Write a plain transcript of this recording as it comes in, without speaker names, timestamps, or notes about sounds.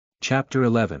Chapter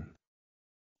 11.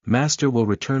 Master will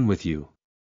return with you.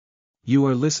 You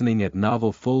are listening at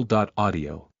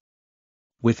novelfull.audio.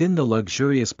 Within the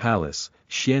luxurious palace,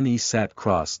 Xian Yi sat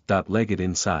cross-legged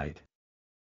inside.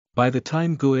 By the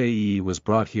time Guai was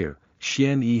brought here,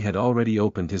 Xian Yi had already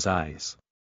opened his eyes.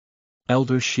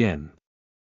 Elder Xian.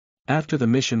 After the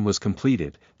mission was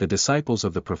completed, the disciples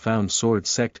of the Profound Sword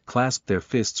sect clasped their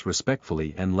fists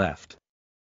respectfully and left.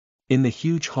 In the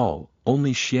huge hall,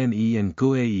 only Xian Yi and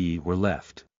Guai were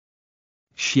left.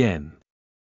 Xian.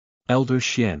 Elder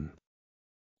Xian.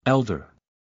 Elder.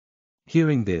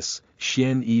 Hearing this,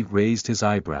 Xian Yi raised his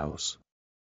eyebrows.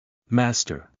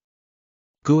 Master.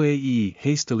 Guai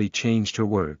hastily changed her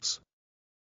words.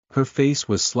 Her face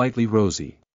was slightly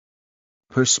rosy.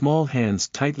 Her small hands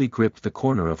tightly gripped the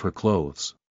corner of her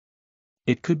clothes.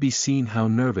 It could be seen how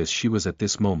nervous she was at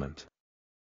this moment.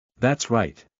 That's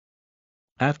right.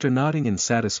 After nodding in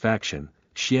satisfaction,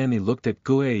 Xian Yi looked at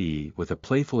Guai with a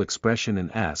playful expression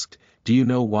and asked, "Do you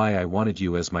know why I wanted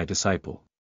you as my disciple?"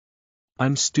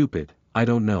 "I'm stupid, I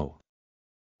don't know."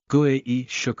 Guai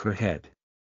shook her head.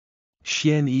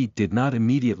 Xian Yi did not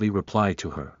immediately reply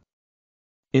to her.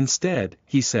 Instead,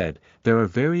 he said, "There are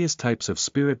various types of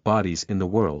spirit bodies in the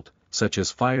world, such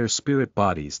as fire spirit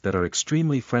bodies that are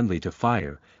extremely friendly to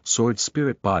fire, sword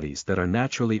spirit bodies that are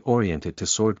naturally oriented to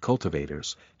sword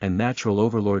cultivators, and natural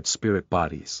overlord spirit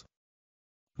bodies.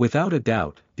 Without a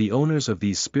doubt, the owners of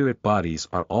these spirit bodies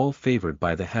are all favored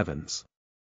by the heavens.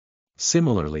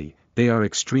 Similarly, they are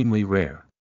extremely rare.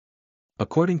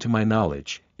 According to my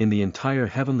knowledge, in the entire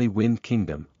heavenly wind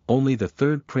kingdom, only the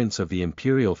third prince of the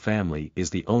imperial family is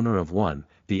the owner of one,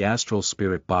 the astral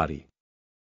spirit body.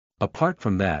 Apart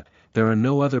from that, there are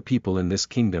no other people in this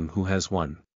kingdom who has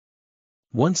one.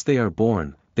 Once they are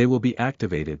born, they will be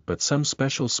activated, but some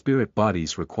special spirit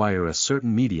bodies require a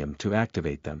certain medium to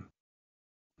activate them.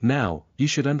 Now, you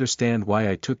should understand why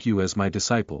I took you as my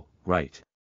disciple, right?"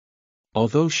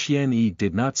 Although Xian Yi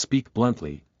did not speak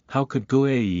bluntly, how could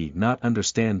Guai not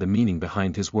understand the meaning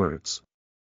behind his words?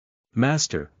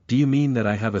 "Master, do you mean that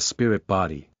I have a spirit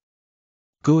body?"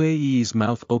 Guai's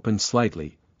mouth opened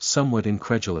slightly, somewhat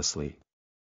incredulously.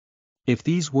 If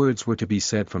these words were to be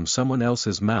said from someone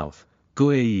else's mouth,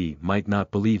 Guai might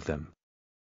not believe them.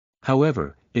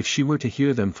 However, if she were to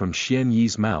hear them from Xian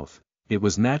Yi's mouth, it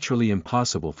was naturally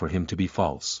impossible for him to be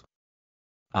false.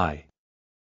 I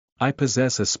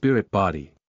possess a spirit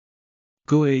body."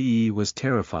 Guai was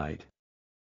terrified.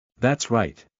 "That's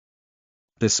right.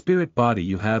 The spirit body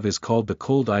you have is called the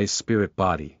Cold Ice Spirit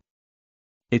Body.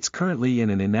 It's currently in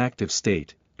an inactive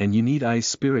state, and you need Ice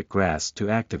Spirit Grass to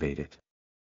activate it.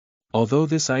 Although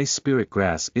this Ice Spirit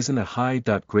Grass isn't a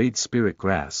high-grade spirit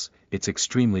grass, it's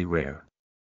extremely rare.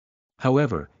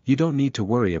 However, you don't need to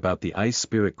worry about the Ice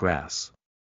Spirit Grass.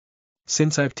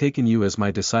 Since I've taken you as my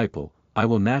disciple, I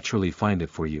will naturally find it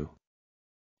for you."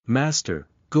 "Master,"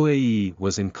 Guai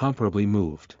was incomparably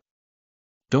moved.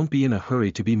 "Don't be in a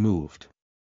hurry to be moved.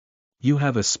 You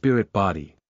have a spirit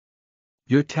body.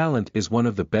 Your talent is one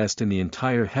of the best in the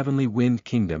entire Heavenly Wind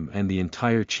Kingdom and the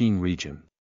entire Qing region.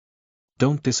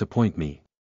 Don't disappoint me."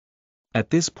 At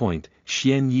this point,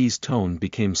 Xian Yi's tone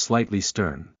became slightly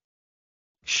stern.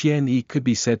 Xian Yi could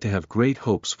be said to have great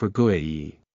hopes for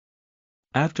Guai.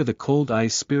 After the Cold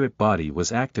Ice Spirit Body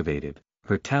was activated,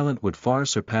 her talent would far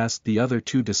surpass the other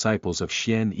two disciples of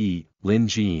Xian Yi, Lin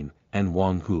Jin, and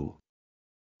Wang Hu.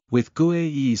 With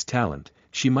Guai's talent,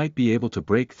 she might be able to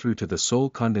break through to the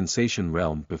soul condensation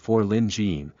realm before Lin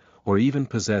Jin, or even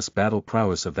possess battle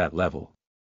prowess of that level.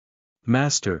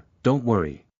 "Master, don't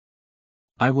worry.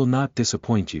 I will not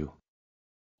disappoint you."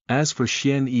 As for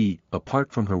Xian Yi,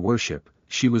 apart from her worship,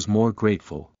 she was more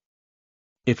grateful.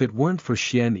 If it weren't for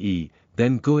Xian Yi,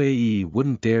 then Guai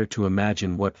wouldn't dare to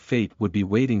imagine what fate would be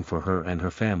waiting for her and her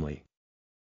family.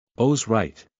 "Oh's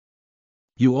right.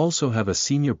 You also have a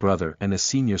senior brother and a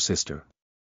senior sister.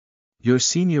 Your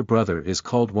senior brother is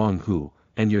called Wang Hu,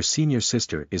 and your senior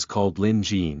sister is called Lin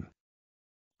Jin.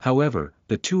 However,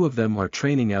 the two of them are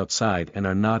training outside and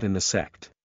are not in the sect.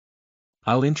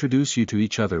 I'll introduce you to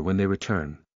each other when they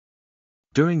return.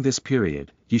 During this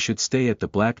period, you should stay at the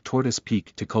Black Tortoise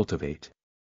Peak to cultivate.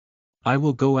 I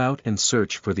will go out and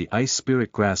search for the Ice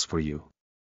Spirit Grass for you."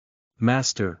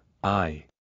 "Master,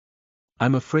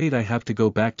 I'm afraid I have to go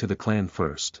back to the clan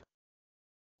first."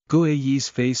 Guai's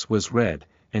face was red,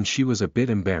 and she was a bit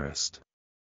embarrassed.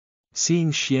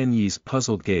 Seeing Xian Yi's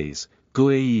puzzled gaze,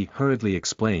 Guai hurriedly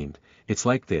explained, "It's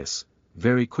like this."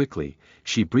 Very quickly,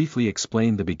 she briefly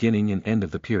explained the beginning and end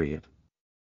of the period.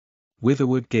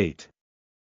 Witherwood Gate.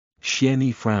 Xian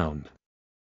Yi frowned.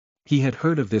 He had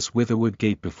heard of this Witherwood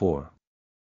Gate before.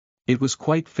 It was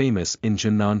quite famous in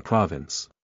Jiannan province.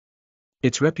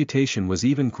 Its reputation was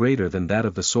even greater than that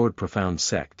of the Sword Profound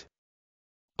sect.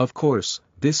 Of course,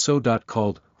 this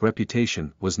so-called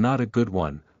reputation was not a good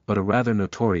one, but a rather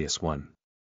notorious one.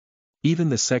 Even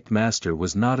the sect master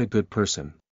was not a good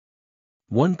person.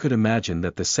 One could imagine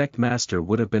that the sect master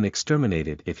would have been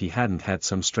exterminated if he hadn't had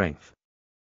some strength.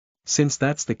 Since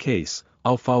that's the case,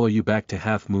 I'll follow you back to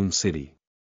Half Moon City.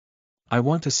 I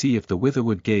want to see if the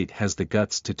Witherwood Gate has the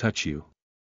guts to touch you.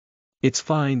 It's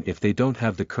fine if they don't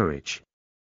have the courage.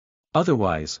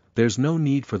 Otherwise, there's no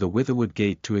need for the Witherwood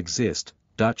Gate to exist.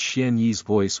 Xian Yi's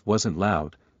voice wasn't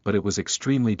loud, but it was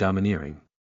extremely domineering.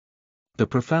 The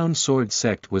Profound Sword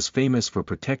sect was famous for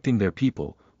protecting their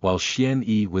people, while Xian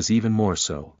Yi was even more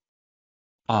so.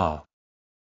 Ah!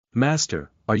 Master,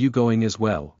 are you going as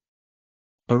well?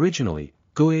 Originally,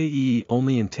 Guo Yi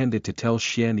only intended to tell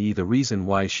Xian Yi the reason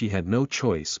why she had no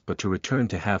choice but to return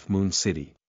to Half Moon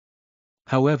City.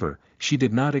 However, she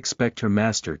did not expect her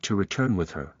master to return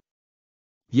with her.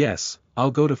 Yes,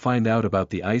 I'll go to find out about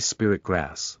the Ice Spirit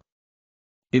Grass.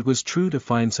 It was true to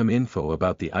find some info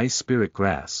about the Ice Spirit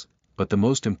Grass, but the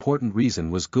most important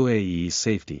reason was Guo Yi's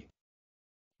safety.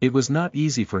 It was not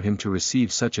easy for him to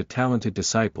receive such a talented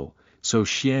disciple, so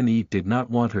Xian Yi did not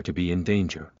want her to be in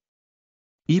danger.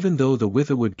 Even though the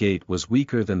Witherwood Gate was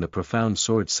weaker than the Profound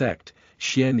Sword sect,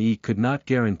 Xian Yi could not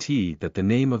guarantee that the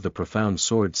name of the Profound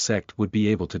Sword sect would be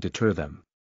able to deter them.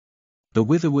 The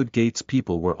Witherwood Gate's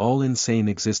people were all insane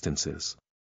existences.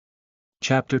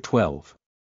 Chapter 12.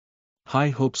 High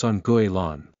Hopes on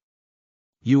Guilin.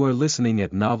 You are listening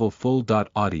at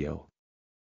NovelFull.audio.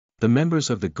 The members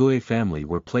of the Guo family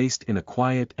were placed in a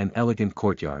quiet and elegant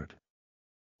courtyard.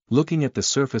 Looking at the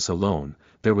surface alone,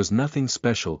 there was nothing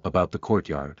special about the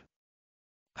courtyard.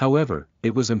 However,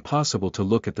 it was impossible to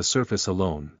look at the surface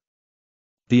alone.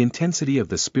 The intensity of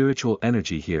the spiritual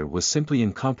energy here was simply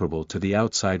incomparable to the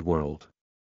outside world.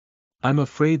 I'm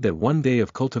afraid that 1 day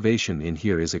of cultivation in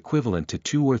here is equivalent to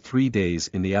 2 or 3 days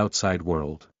in the outside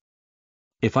world.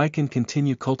 If I can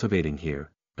continue cultivating here,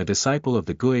 a disciple of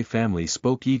the Guo family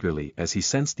spoke eagerly as he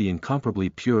sensed the incomparably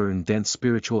pure and dense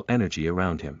spiritual energy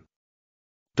around him.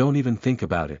 Don't even think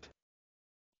about it.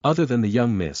 Other than the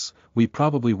young miss, we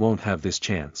probably won't have this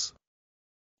chance.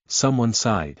 Someone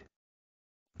sighed.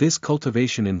 This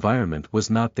cultivation environment was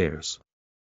not theirs.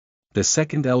 The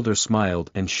second elder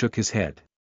smiled and shook his head.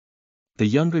 The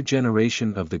younger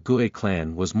generation of the Guo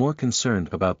clan was more concerned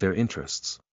about their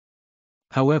interests.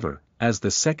 However, as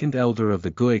the second elder of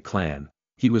the Guo clan,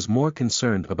 he was more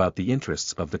concerned about the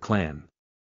interests of the clan.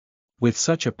 With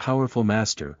such a powerful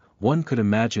master, one could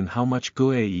imagine how much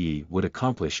Guo Yi would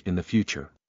accomplish in the future.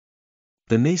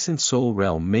 The nascent soul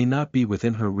realm may not be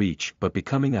within her reach, but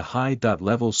becoming a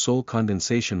high-level soul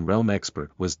condensation realm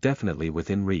expert was definitely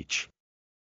within reach.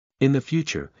 In the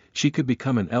future, she could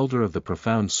become an elder of the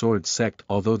Profound Sword sect.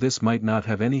 Although this might not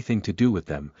have anything to do with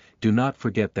them, do not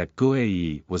forget that Guo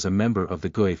Yi was a member of the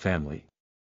Guo family.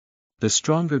 The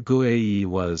stronger Guo Yi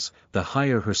was, the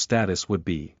higher her status would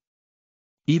be.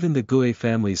 Even the Guo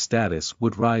family's status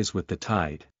would rise with the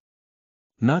tide.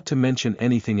 Not to mention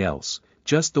anything else,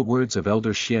 just the words of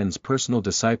Elder Xian's personal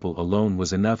disciple alone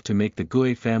was enough to make the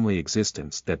Guo family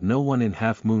existence that no one in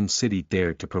Half Moon City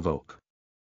dared to provoke.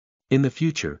 In the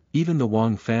future, even the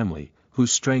Wang family,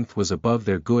 whose strength was above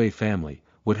their Guo family,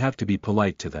 would have to be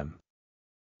polite to them.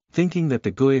 Thinking that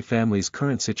the Guo family's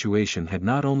current situation had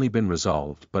not only been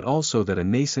resolved but also that a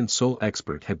nascent soul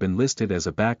expert had been listed as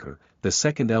a backer, the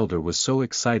second elder was so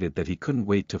excited that he couldn't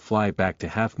wait to fly back to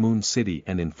Half Moon City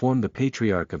and inform the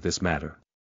patriarch of this matter.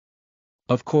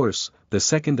 Of course, the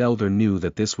second elder knew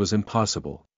that this was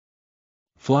impossible.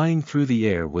 Flying through the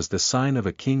air was the sign of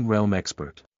a king realm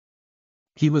expert.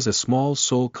 He was a small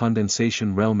soul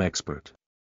condensation realm expert.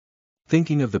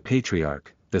 Thinking of the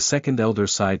patriarch, the second elder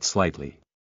sighed slightly.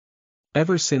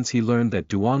 Ever since he learned that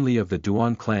Duanli of the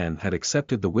Duan clan had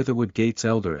accepted the Witherwood Gate's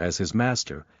elder as his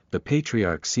master, the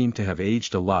patriarch seemed to have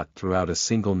aged a lot throughout a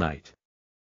single night.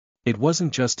 It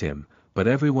wasn't just him, but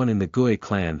everyone in the Guo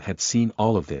clan had seen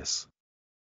all of this.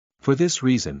 For this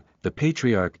reason, the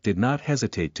patriarch did not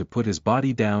hesitate to put his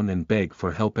body down and beg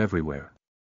for help everywhere.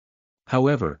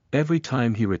 However, every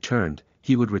time he returned,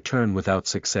 he would return without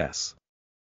success.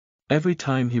 Every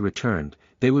time he returned,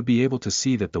 they would be able to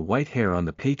see that the white hair on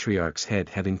the patriarch's head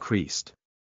had increased.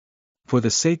 For the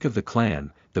sake of the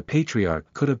clan, the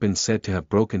patriarch could have been said to have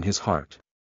broken his heart.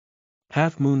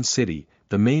 Half Moon City,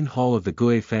 the main hall of the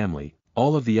Guo family,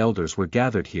 all of the elders were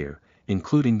gathered here,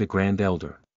 including the Grand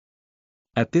Elder.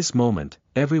 At this moment,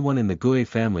 everyone in the Guo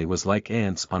family was like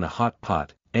ants on a hot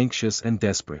pot, anxious and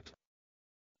desperate.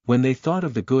 When they thought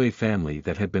of the Gui family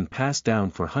that had been passed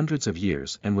down for hundreds of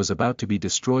years and was about to be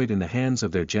destroyed in the hands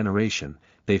of their generation,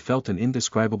 they felt an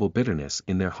indescribable bitterness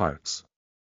in their hearts.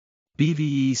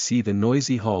 Bvec the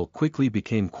noisy hall quickly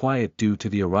became quiet due to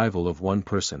the arrival of one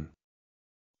person.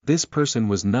 This person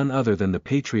was none other than the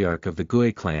patriarch of the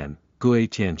Gui clan, Gui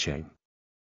Tiancheng.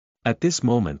 At this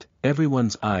moment,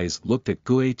 everyone's eyes looked at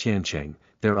Gui Tiancheng,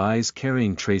 their eyes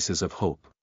carrying traces of hope.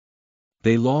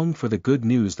 They longed for the good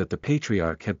news that the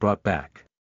patriarch had brought back.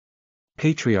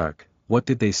 Patriarch, what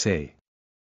did they say?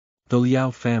 The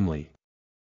Liao family.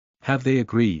 Have they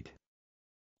agreed?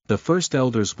 The first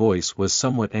elder's voice was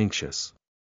somewhat anxious.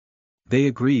 They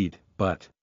agreed, but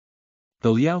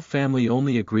the Liao family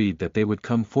only agreed that they would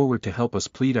come forward to help us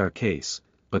plead our case,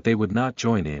 but they would not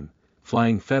join in.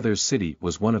 Flying Feathers City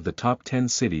was one of the top 10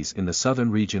 cities in the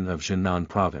southern region of Jinan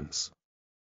province.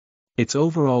 Its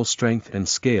overall strength and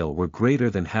scale were greater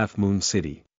than Half Moon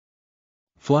City.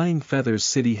 Flying Feathers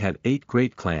City had 8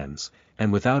 great clans,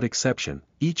 and without exception,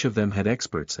 each of them had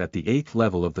experts at the 8th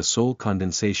level of the Soul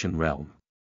Condensation realm.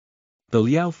 The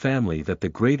Liao family that the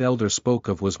Great Elder spoke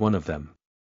of was one of them.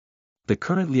 The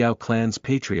current Liao clan's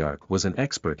patriarch was an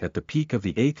expert at the peak of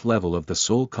the 8th level of the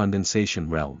Soul Condensation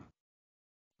realm.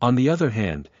 On the other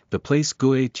hand, the place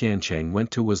Gui Tiancheng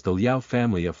went to was the Liao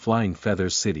family of Flying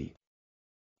Feathers City.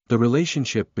 The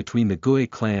relationship between the Gui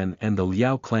clan and the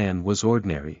Liao clan was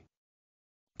ordinary.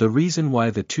 The reason why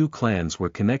the two clans were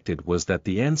connected was that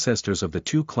the ancestors of the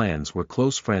two clans were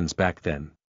close friends back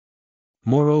then.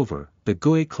 Moreover, the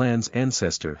Gui clan's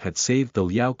ancestor had saved the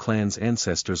Liao clan's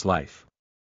ancestor's life.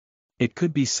 It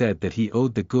could be said that he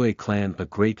owed the Gui clan a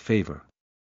great favor.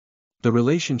 The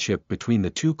relationship between the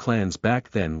two clans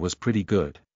back then was pretty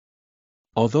good.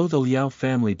 Although the Liao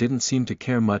family didn't seem to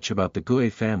care much about the Gui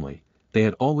family, they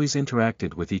had always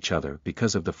interacted with each other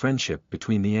because of the friendship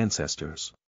between the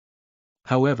ancestors.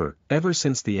 However, ever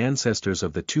since the ancestors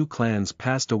of the two clans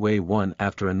passed away one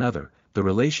after another, the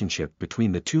relationship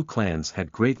between the two clans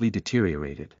had greatly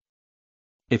deteriorated.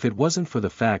 If it wasn't for the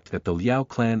fact that the Liao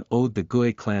clan owed the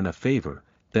Gui clan a favor,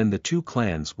 then the two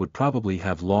clans would probably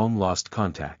have long lost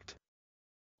contact.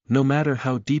 No matter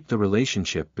how deep the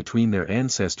relationship between their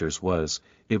ancestors was,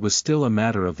 it was still a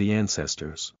matter of the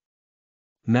ancestors.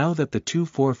 Now that the two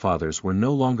forefathers were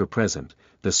no longer present,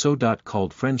 the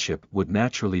so-called friendship would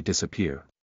naturally disappear.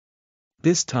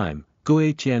 This time,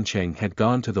 Gui Tiancheng had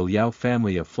gone to the Liao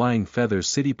family of Flying Feathers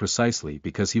City precisely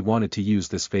because he wanted to use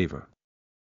this favor.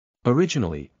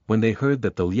 Originally, when they heard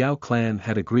that the Liao clan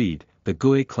had agreed, the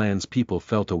Gui clan's people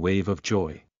felt a wave of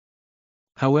joy.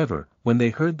 However, when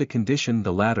they heard the condition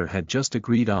the latter had just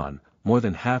agreed on, more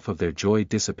than half of their joy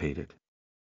dissipated.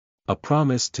 A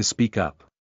promise to speak up.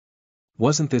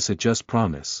 Wasn't this a just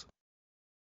promise?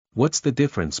 What's the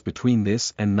difference between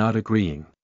this and not agreeing?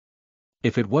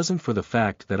 If it wasn't for the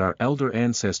fact that our elder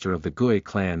ancestor of the Gui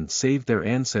clan saved their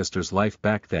ancestor's life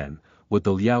back then, would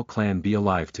the Liao clan be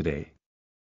alive today?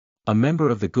 A member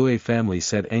of the Gui family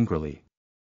said angrily.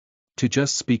 To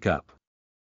just speak up.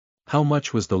 How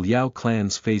much was the Liao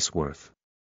clan's face worth?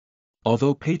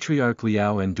 Although Patriarch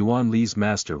Liao and Duan Li's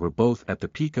master were both at the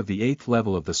peak of the 8th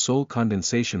level of the Soul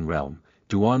Condensation realm,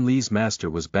 Duan Li's master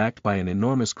was backed by an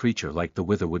enormous creature like the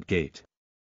Witherwood Gate.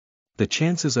 The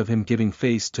chances of him giving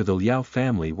face to the Liao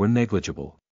family were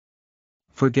negligible.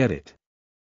 Forget it.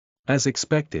 As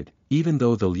expected, even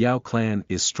though the Liao clan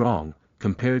is strong,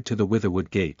 compared to the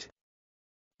Witherwood Gate,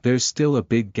 there's still a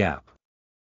big gap.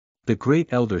 The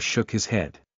Great Elder shook his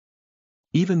head.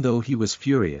 Even though he was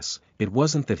furious, it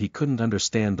wasn't that he couldn't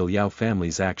understand the Liao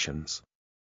family's actions.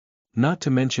 Not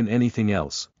to mention anything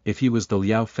else, if he was the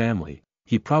Liao family,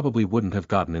 he probably wouldn't have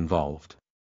gotten involved.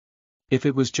 If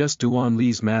it was just Duan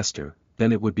Li's master,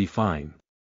 then it would be fine.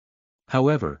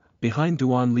 However, behind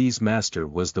Duan Li's master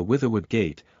was the Witherwood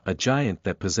Gate, a giant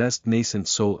that possessed nascent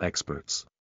soul experts.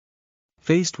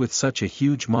 Faced with such a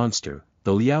huge monster,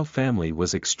 the Liao family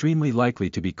was extremely likely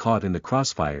to be caught in the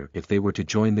crossfire if they were to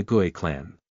join the Gui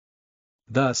clan.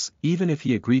 Thus, even if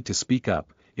he agreed to speak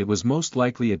up, it was most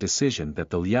likely a decision that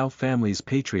the Liao family's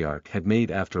patriarch had made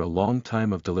after a long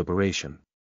time of deliberation.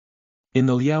 In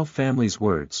the Liao family's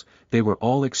words, they were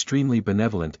all extremely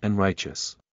benevolent and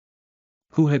righteous.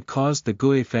 Who had caused the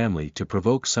Gui family to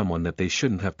provoke someone that they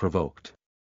shouldn't have provoked?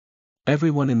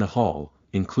 Everyone in the hall,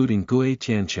 including Gui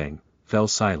Tiancheng, fell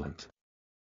silent.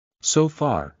 So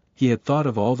far, he had thought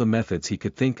of all the methods he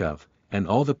could think of, and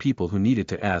all the people who needed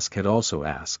to ask had also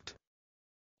asked.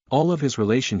 All of his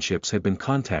relationships had been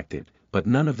contacted, but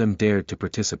none of them dared to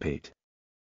participate.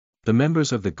 The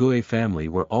members of the Gui family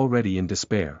were already in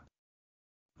despair.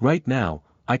 Right now,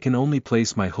 I can only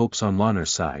place my hopes on Lanner's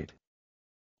side.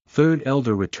 Third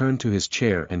elder returned to his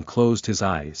chair and closed his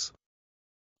eyes.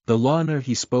 The Laner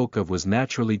he spoke of was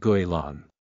naturally Guilan.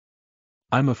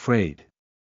 I'm afraid.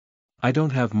 I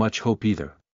don't have much hope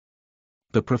either.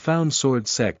 The Profound Sword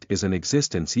sect is an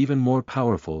existence even more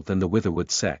powerful than the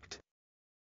Witherwood sect.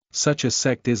 Such a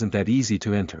sect isn't that easy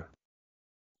to enter.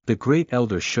 The great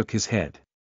elder shook his head.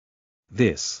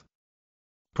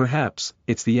 Perhaps,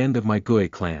 it's the end of my Gui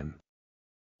clan.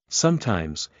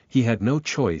 Sometimes, he had no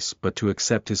choice but to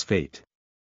accept his fate.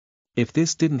 If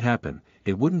this didn't happen,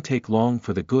 it wouldn't take long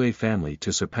for the Gui family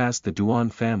to surpass the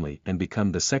Duan family and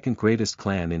become the second greatest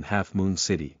clan in Half Moon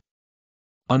City.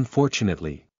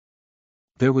 Unfortunately,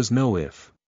 there was no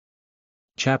if.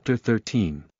 Chapter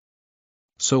 13.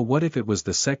 So what if it was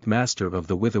the sect master of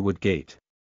the Witherwood Gate?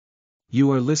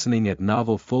 You are listening at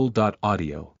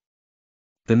NovelFull.audio.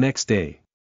 The next day.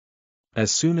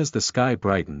 As soon as the sky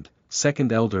brightened,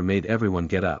 Second Elder made everyone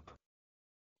get up.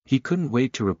 He couldn't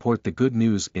wait to report the good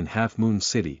news in Half Moon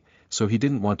City, so he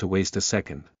didn't want to waste a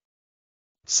second.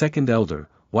 Second Elder,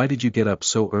 why did you get up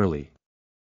so early?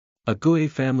 A Gui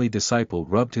family disciple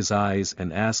rubbed his eyes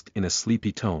and asked in a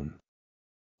sleepy tone.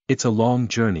 It's a long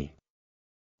journey.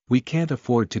 We can't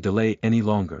afford to delay any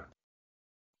longer.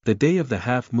 The day of the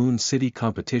Half Moon City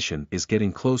competition is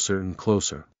getting closer and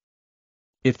closer.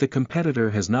 If the competitor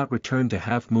has not returned to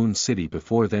Half Moon City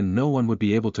before then, no one would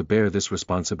be able to bear this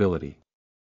responsibility.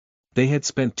 They had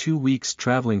spent 2 weeks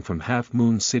traveling from Half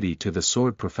Moon City to the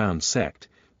Sword Profound sect,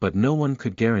 but no one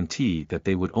could guarantee that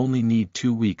they would only need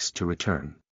 2 weeks to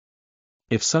return.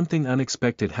 If something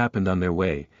unexpected happened on their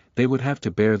way, they would have to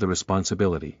bear the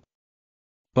responsibility.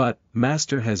 But,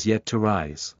 Master has yet to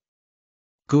rise.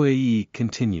 Gui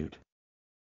continued.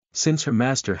 Since her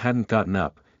master hadn't gotten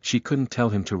up, she couldn't tell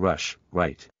him to rush,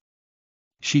 right?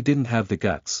 She didn't have the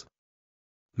guts.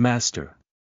 Master.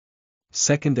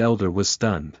 Second Elder was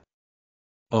stunned.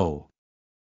 Oh.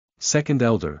 Second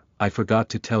Elder, I forgot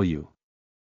to tell you.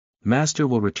 Master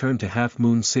will return to Half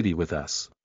Moon City with us.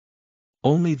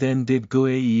 Only then did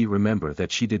Gui remember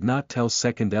that she did not tell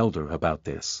Second Elder about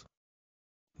this.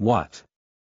 What?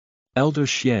 Elder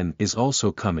Xian is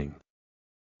also coming.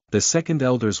 The Second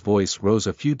Elder's voice rose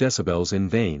a few decibels in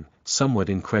vain, somewhat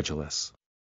incredulous.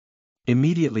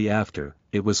 Immediately after,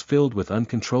 it was filled with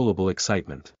uncontrollable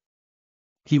excitement.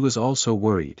 He was also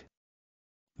worried.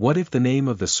 What if the name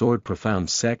of the Sword Profound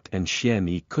sect and Xian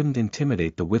Yi couldn't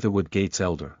intimidate the Witherwood Gate's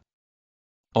elder?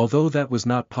 Although that was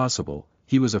not possible,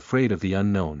 he was afraid of the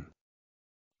unknown.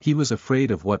 He was afraid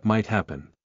of what might happen.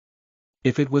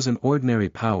 If it was an ordinary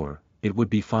power, it would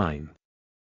be fine.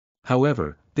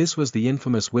 However, this was the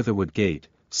infamous Witherwood Gate.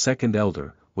 Second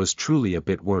Elder was truly a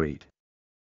bit worried.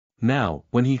 Now,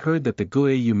 when he heard that the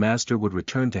Guiyu master would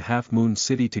return to Half Moon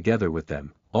City together with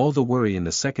them, all the worry in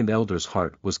the Second Elder's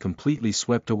heart was completely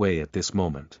swept away at this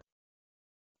moment.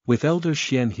 With Elder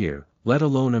Xian here, let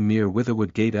alone a mere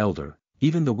Witherwood Gate elder,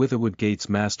 even the Witherwood Gate's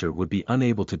master would be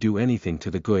unable to do anything to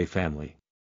the Gui family.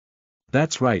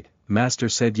 That's right, Master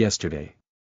said yesterday.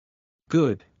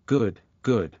 Good, good,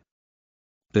 good.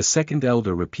 The Second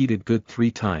Elder repeated good 3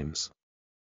 times.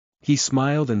 He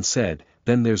smiled and said,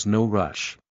 then there's no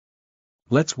rush.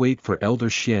 Let's wait for Elder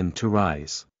Xian to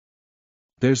rise.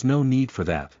 There's no need for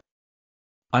that.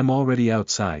 I'm already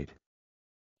outside.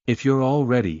 If you're all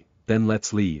ready, then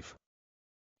let's leave.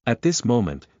 At this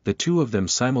moment, the two of them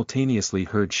simultaneously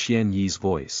heard Xian Yi's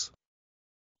voice.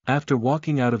 After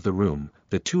walking out of the room,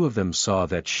 the two of them saw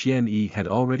that Xian Yi had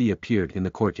already appeared in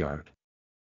the courtyard.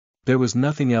 There was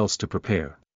nothing else to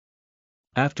prepare.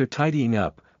 After tidying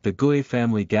up, the Gui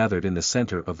family gathered in the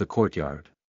center of the courtyard.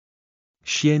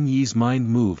 Xian Yi's mind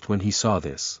moved when he saw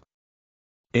this.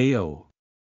 Ayo!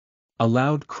 A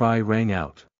loud cry rang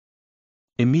out.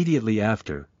 Immediately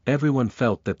after, everyone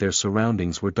felt that their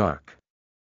surroundings were dark.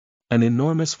 An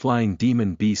enormous flying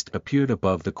demon beast appeared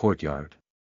above the courtyard.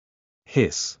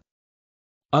 Hiss!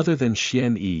 Other than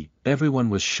Xian Yi, everyone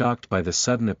was shocked by the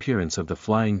sudden appearance of the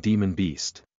flying demon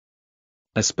beast.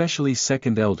 Especially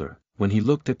Second Elder, when he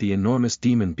looked at the enormous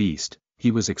demon beast,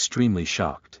 he was extremely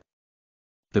shocked.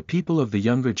 The people of the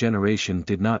younger generation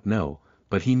did not know,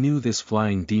 but he knew this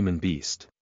flying demon beast.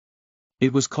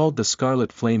 It was called the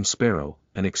Scarlet Flame Sparrow,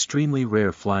 an extremely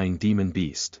rare flying demon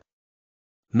beast.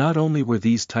 Not only were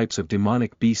these types of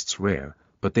demonic beasts rare,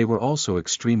 but they were also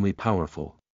extremely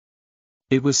powerful.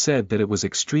 It was said that it was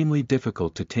extremely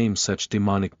difficult to tame such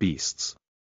demonic beasts.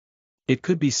 It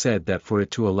could be said that for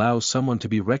it to allow someone to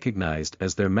be recognized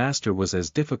as their master was as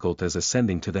difficult as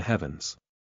ascending to the heavens.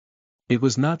 It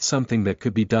was not something that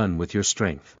could be done with your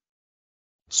strength.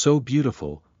 So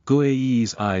beautiful,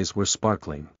 Guiyi's eyes were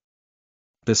sparkling.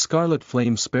 The Scarlet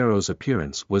Flame Sparrow's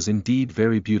appearance was indeed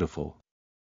very beautiful.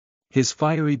 His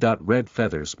fiery red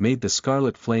feathers made the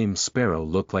scarlet flame sparrow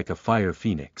look like a fire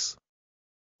phoenix.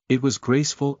 It was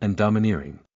graceful and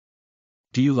domineering.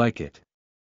 Do you like it?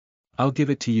 I'll give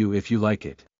it to you if you like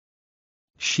it.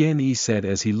 Xian Yi said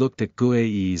as he looked at Gui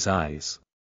Yi's eyes.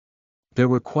 There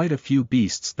were quite a few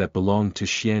beasts that belonged to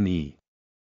Xian Yi.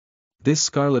 This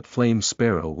scarlet flame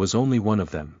sparrow was only one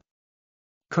of them.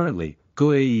 Currently,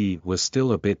 Gui Yi was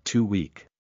still a bit too weak.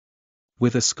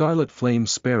 With a scarlet flame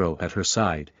sparrow at her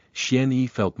side, Xian Yi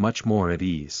felt much more at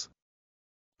ease.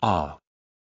 Ah!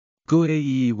 Gui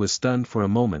Yi was stunned for a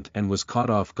moment and was caught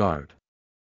off guard.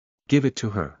 Give it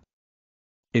to her.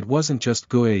 It wasn't just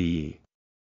Gui Yi.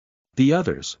 The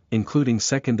others, including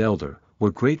Second Elder,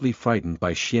 were greatly frightened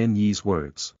by Xian Yi's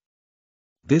words.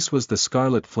 This was the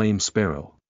scarlet flame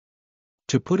sparrow.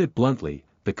 To put it bluntly,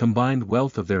 the combined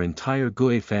wealth of their entire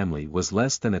Gui family was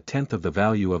less than a tenth of the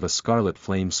value of a scarlet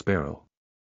flame sparrow.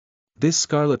 This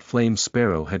scarlet flame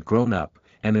sparrow had grown up,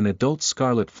 and an adult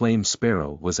scarlet flame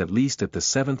sparrow was at least at the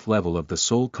 7th level of the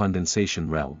soul condensation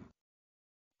realm.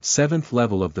 7th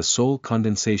level of the soul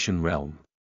condensation realm.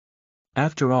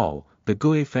 After all, the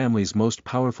Gui family's most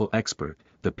powerful expert,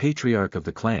 the patriarch of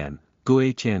the clan,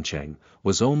 Gui Qiancheng,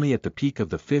 was only at the peak of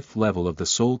the 5th level of the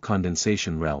soul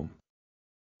condensation realm.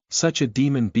 Such a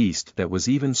demon beast that was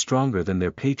even stronger than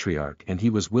their patriarch, and he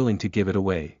was willing to give it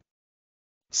away.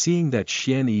 Seeing that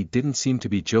Xian Yi didn't seem to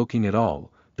be joking at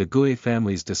all, the Gui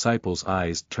family's disciples'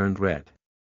 eyes turned red.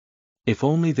 If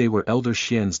only they were Elder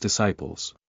Xian's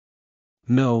disciples.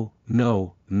 No,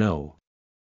 no, no.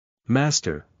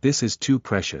 Master, this is too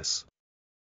precious.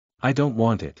 I don't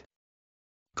want it.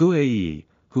 Gui Yi,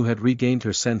 who had regained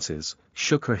her senses,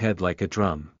 shook her head like a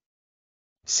drum.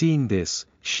 Seeing this,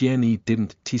 Xian Yi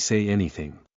didn't say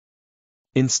anything.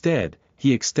 Instead,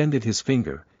 he extended his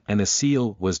finger, and a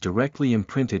seal was directly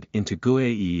imprinted into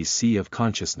Gui Yi's sea of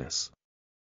consciousness.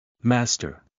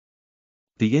 Master.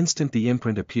 The instant the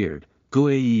imprint appeared,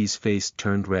 Gui Yi's face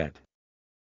turned red.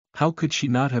 How could she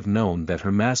not have known that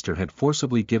her master had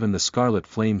forcibly given the scarlet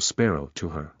flame sparrow to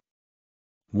her?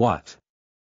 What?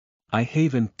 I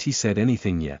haven't said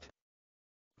anything yet.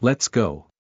 Let's go.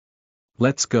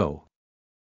 Let's go.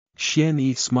 Xian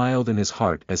Yi smiled in his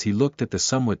heart as he looked at the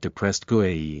somewhat depressed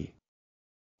Gui Yi.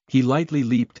 He lightly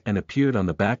leaped and appeared on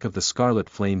the back of the scarlet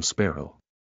flame sparrow.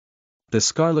 The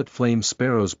scarlet flame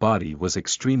sparrow's body was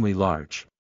extremely large.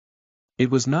 It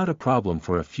was not a problem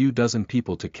for a few dozen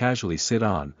people to casually sit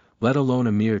on, let alone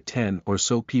a mere 10 or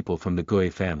so people from the Gui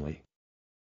family.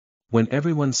 When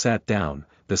everyone sat down,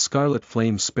 the scarlet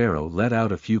flame sparrow let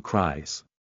out a few cries.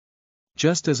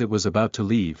 Just as it was about to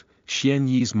leave, Xian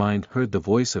Yi's mind heard the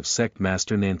voice of Sect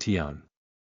Master Nantian.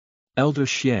 Elder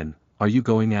Xian, are you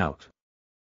going out?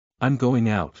 I'm going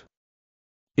out.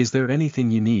 Is there anything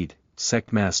you need,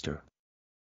 Sect Master?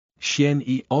 Xian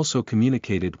Yi also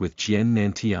communicated with Jian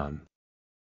Nantian.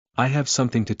 I have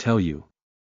something to tell you.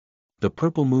 The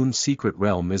Purple Moon Secret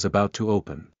Realm is about to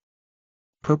open.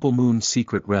 Purple Moon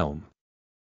Secret Realm.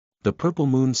 The Purple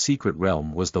Moon Secret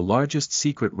Realm was the largest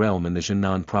secret realm in the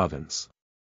Jinan province.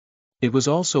 It was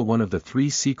also one of the 3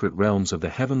 secret realms of the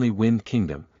Heavenly Wind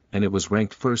Kingdom, and it was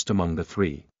ranked first among the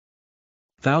 3.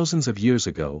 Thousands of years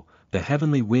ago, the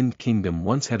Heavenly Wind Kingdom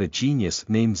once had a genius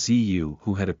named Ziyu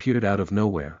who had appeared out of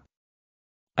nowhere.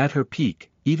 At her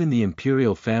peak, even the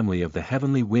imperial family of the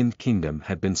Heavenly Wind Kingdom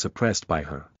had been suppressed by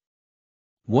her.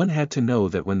 One had to know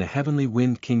that when the Heavenly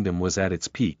Wind Kingdom was at its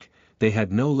peak, they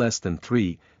had no less than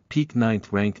 3, peak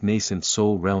 9th rank nascent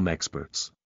soul realm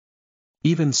experts.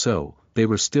 Even so, they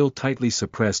were still tightly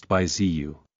suppressed by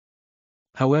Ziyu.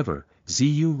 However,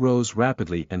 Ziyu rose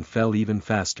rapidly and fell even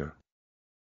faster.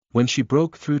 When she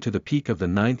broke through to the peak of the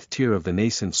 9th tier of the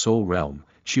nascent soul realm,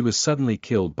 she was suddenly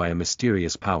killed by a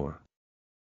mysterious power.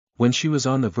 When she was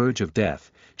on the verge of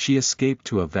death, she escaped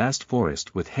to a vast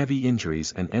forest with heavy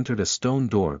injuries and entered a stone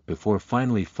door before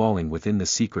finally falling within the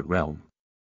secret realm.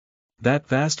 That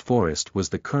vast forest was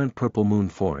the current Purple Moon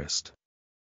Forest.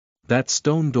 That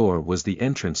stone door was the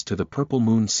entrance to the Purple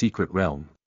Moon Secret Realm.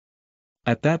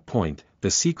 At that point,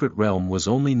 the secret realm was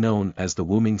only known as the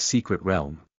Wuming Secret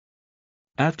Realm.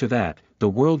 After that, the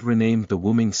world renamed the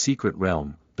Wuming Secret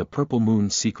Realm, the Purple Moon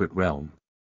Secret Realm.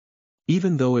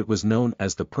 Even though it was known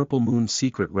as the Purple Moon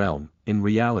Secret Realm, in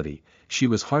reality, she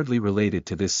was hardly related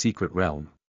to this secret realm.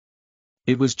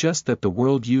 It was just that the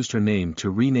world used her name to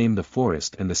rename the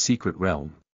forest and the secret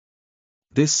realm.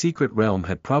 This secret realm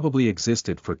had probably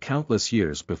existed for countless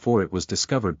years before it was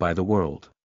discovered by the world.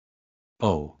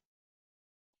 Oh.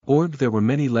 There were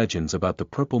many legends about the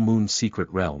Purple Moon Secret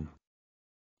Realm.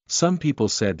 Some people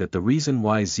said that the reason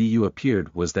why Ziyu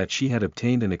appeared was that she had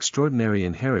obtained an extraordinary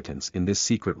inheritance in this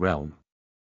secret realm.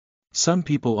 Some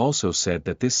people also said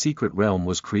that this secret realm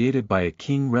was created by a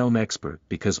King Realm expert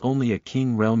because only a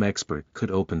King Realm expert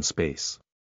could open space.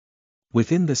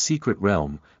 Within the secret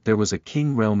realm, there was a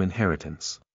King Realm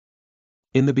inheritance.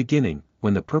 In the beginning,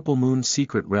 when the Purple Moon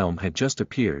secret realm had just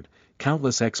appeared,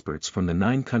 countless experts from the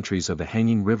 9 countries of the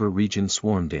Hanging River region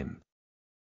swarmed in.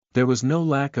 There was no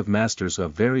lack of masters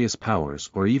of various powers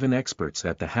or even experts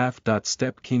at the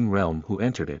half-step King Realm who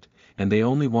entered it, and they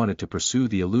only wanted to pursue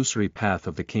the illusory path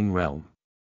of the King Realm.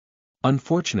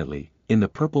 Unfortunately, in the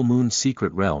Purple Moon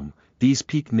secret realm, these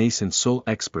peak nascent soul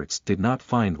experts did not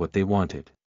find what they wanted.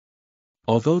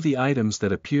 Although the items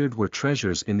that appeared were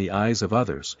treasures in the eyes of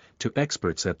others, to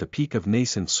experts at the peak of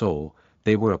nascent soul,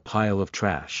 they were a pile of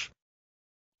trash.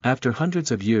 After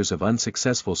hundreds of years of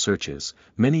unsuccessful searches,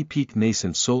 many peak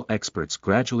nascent soul experts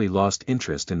gradually lost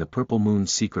interest in the Purple Moon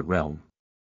secret realm.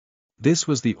 This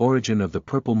was the origin of the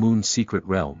Purple Moon secret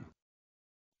realm.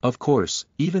 Of course,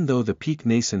 even though the peak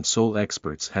nascent soul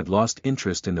experts had lost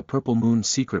interest in the Purple Moon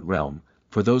secret realm,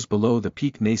 for those below the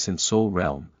peak nascent soul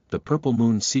realm, the Purple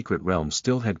Moon secret realm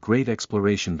still had great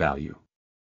exploration value.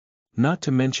 Not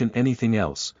to mention anything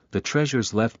else, the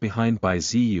treasures left behind by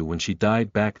Ziyu when she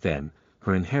died back then,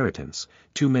 her inheritance,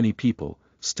 too many people,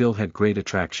 still had great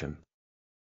attraction.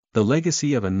 The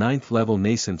legacy of a 9th-level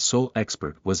nascent soul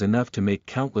expert was enough to make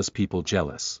countless people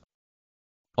jealous.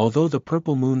 Although the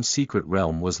Purple Moon secret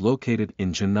realm was located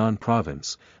in Jinan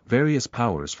province, various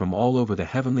powers from all over the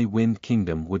Heavenly Wind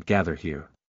Kingdom would gather here.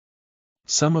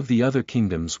 Some of the other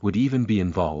kingdoms would even be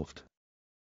involved.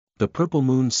 The Purple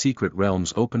Moon secret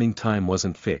realm's opening time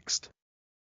wasn't fixed.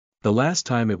 The last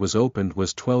time it was opened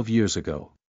was 12 years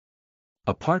ago.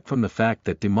 Apart from the fact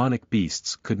that demonic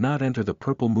beasts could not enter the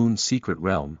Purple Moon secret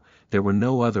realm, there were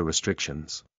no other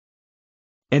restrictions.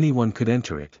 Anyone could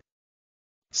enter it.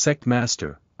 Sect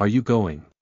Master, are you going?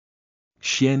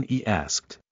 Xian Yi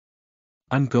asked.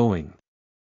 I'm going.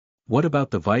 What about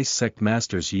the Vice Sect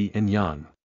Masters Yi and Yang?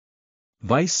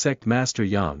 Vice Sect Master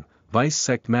Yang, Vice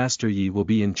Sect Master Yi will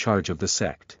be in charge of the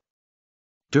sect.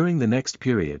 During the next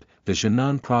period, the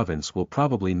Jinan province will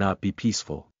probably not be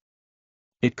peaceful.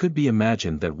 It could be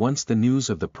imagined that once the news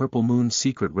of the Purple Moon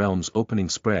secret realm's opening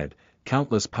spread,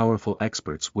 countless powerful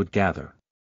experts would gather.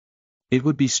 It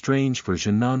would be strange for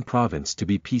Jinan province to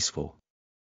be peaceful.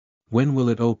 When will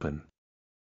it open?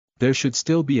 There should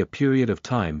still be a period of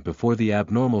time before the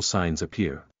abnormal signs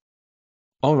appear.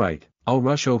 Alright, I'll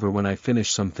rush over when I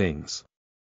finish some things.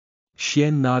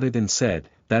 Xian nodded and said,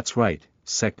 that's right,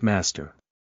 Sect Master.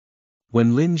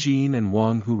 When Lin Jin and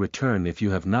Wang Hu return, if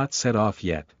you have not set off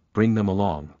yet, bring them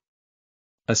along.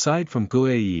 Aside from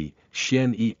Gue Yi,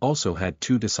 Xian Yi also had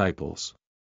 2 disciples.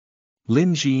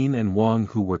 Lin Jin and Wang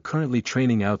Hu were currently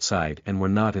training outside and were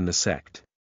not in the sect.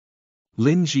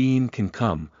 Lin Jin can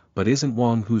come, but isn't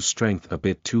Wang Hu's strength a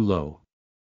bit too low?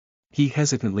 He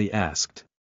hesitantly asked.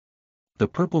 The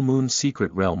Purple Moon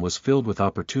secret realm was filled with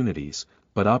opportunities,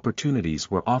 but opportunities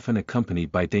were often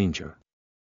accompanied by danger.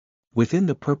 Within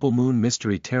the Purple Moon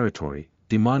mystery territory,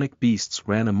 demonic beasts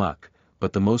ran amok,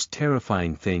 but the most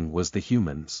terrifying thing was the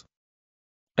humans.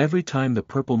 Every time the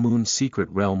Purple Moon secret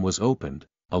realm was opened,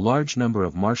 a large number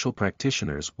of martial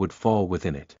practitioners would fall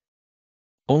within it.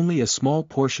 Only a small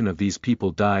portion of these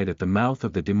people died at the mouth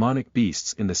of the demonic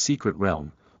beasts in the secret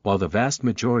realm, while the vast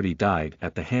majority died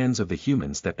at the hands of the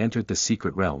humans that entered the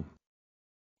secret realm.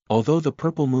 Although the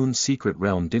Purple Moon secret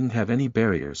realm didn't have any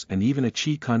barriers and even a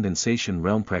Qi condensation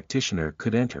realm practitioner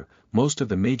could enter, most of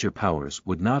the major powers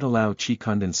would not allow Qi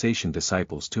condensation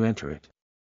disciples to enter it.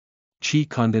 Qi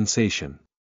condensation.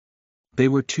 They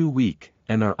were too weak,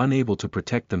 and are unable to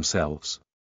protect themselves.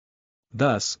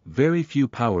 Thus, very few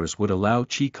powers would allow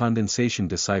Qi condensation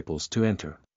disciples to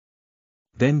enter.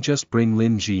 Then just bring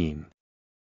Lin Jin.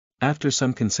 After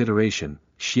some consideration,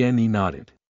 Xian Yi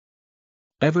nodded.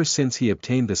 Ever since he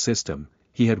obtained the system,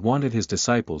 he had wanted his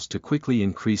disciples to quickly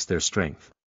increase their strength.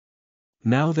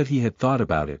 Now that he had thought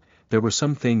about it, there were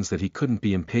some things that he couldn't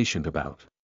be impatient about.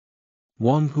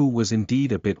 Wang Hu was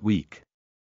indeed a bit weak.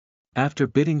 After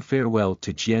bidding farewell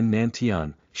to Jian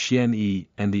Nantian, Xian Yi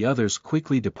and the others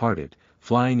quickly departed,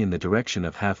 flying in the direction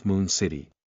of Half Moon City.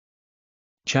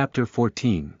 Chapter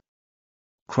 14.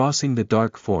 Crossing the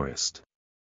Dark Forest.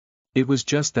 It was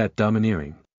just that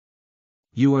domineering.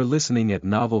 You are listening at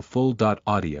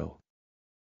NovelFull.audio.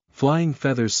 Flying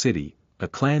Feathers City, a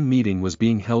clan meeting was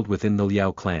being held within the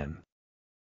Liao clan.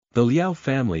 The Liao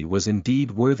family was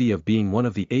indeed worthy of being one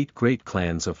of the 8 great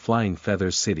clans of Flying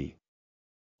Feathers City.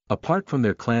 Apart from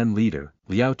their clan leader,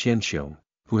 Liao Qianxiong,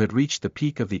 who had reached the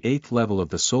peak of the 8th level of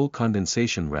the Soul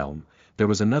Condensation Realm, there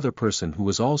was another person who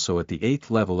was also at the 8th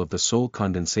level of the Soul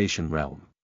Condensation Realm.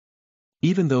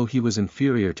 Even though he was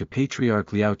inferior to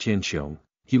Patriarch Liao Tianxiong,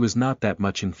 he was not that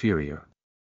much inferior.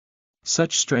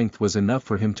 Such strength was enough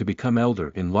for him to become elder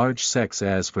in large sects.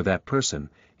 As for that person,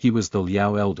 he was the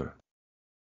Liao elder.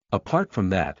 Apart from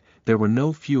that, there were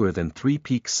no fewer than 3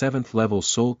 peak 7th level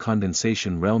soul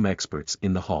condensation realm experts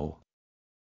in the hall.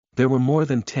 There were more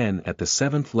than 10 at the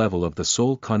 7th level of the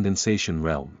soul condensation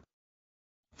realm.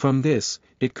 From this,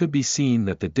 it could be seen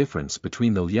that the difference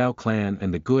between the Liao clan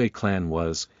and the Gui clan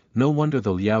was, no wonder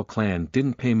the Liao clan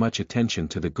didn't pay much attention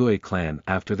to the Gui clan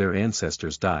after their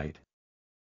ancestors died.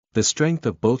 The strength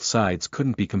of both sides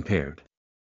couldn't be compared.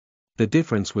 The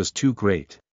difference was too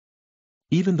great.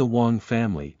 Even the Wang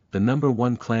family, the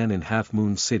 #1 clan in Half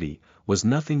Moon City, was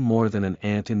nothing more than an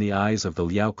ant in the eyes of the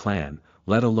Liao clan,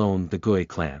 let alone the Gui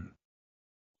clan.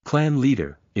 Clan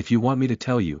leader, if you want me to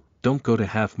tell you, don't go to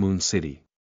Half Moon City.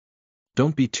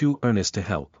 Don't be too earnest to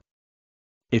help.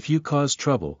 If you cause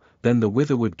trouble, then the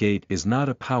Witherwood Gate is not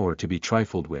a power to be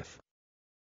trifled with.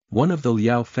 One of the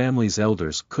Liao family's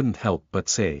elders couldn't help but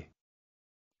say.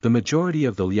 The majority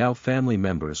of the Liao family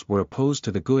members were opposed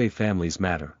to the Gui family's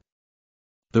matter.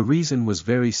 The reason was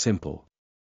very simple.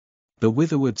 The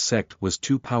Witherwood sect was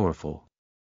too powerful.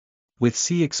 With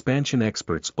sea expansion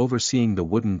experts overseeing the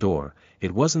wooden door,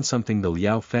 it wasn't something the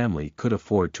Liao family could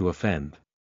afford to offend.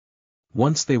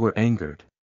 Once they were angered.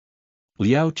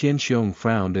 Liao Tianxiong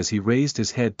frowned as he raised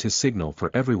his head to signal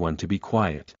for everyone to be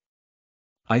quiet.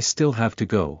 I still have to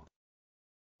go.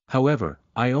 However,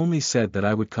 I only said that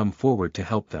I would come forward to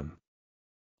help them.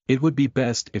 It would be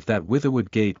best if that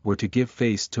Witherwood Gate were to give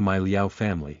face to my Liao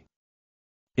family.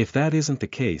 If that isn't the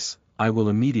case, I will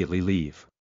immediately leave.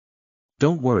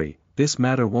 Don't worry, this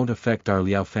matter won't affect our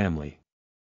Liao family.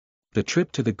 The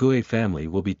trip to the Gui family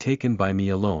will be taken by me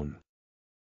alone.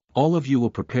 All of you will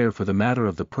prepare for the matter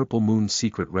of the Purple Moon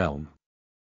secret realm.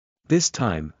 This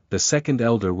time, the second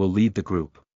elder will lead the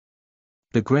group.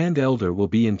 The grand elder will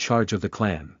be in charge of the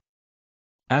clan.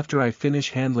 After I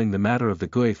finish handling the matter of the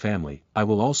Gui family, I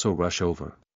will also rush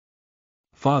over.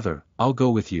 Father, I'll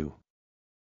go with you.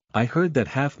 I heard that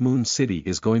Half Moon City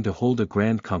is going to hold a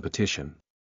grand competition.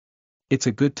 It's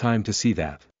a good time to see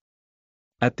that.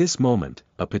 At this moment,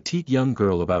 a petite young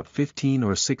girl about 15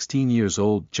 or 16 years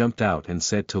old jumped out and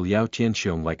said to Liao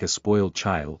Tianxiong like a spoiled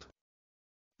child.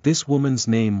 This woman's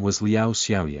name was Liao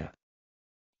Xiaoye.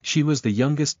 She was the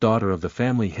youngest daughter of the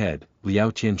family head,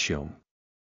 Liao Tianxiong.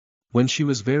 When she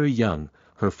was very young,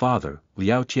 her father,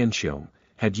 Liao Tianxiong,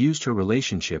 had used her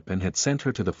relationship and had sent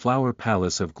her to the Flower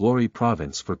Palace of Glory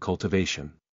Province for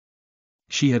cultivation.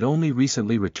 She had only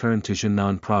recently returned to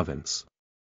Jinan Province.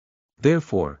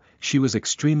 Therefore, she was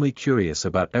extremely curious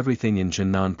about everything in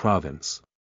Jinan Province.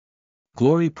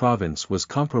 Glory Province was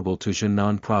comparable to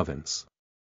Jinan Province.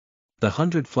 The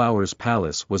 100 Flowers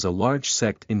Palace was a large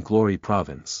sect in Glory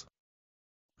Province.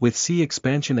 With sea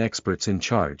expansion experts in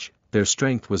charge, their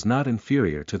strength was not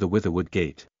inferior to the Witherwood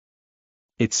Gate.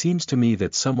 It seems to me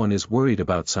that someone is worried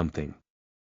about something.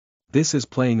 This is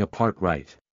playing a part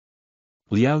right.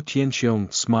 Liao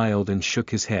Tianxiong smiled and shook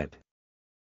his head.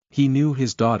 He knew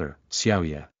his daughter,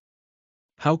 Xiaoye.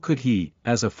 How could he,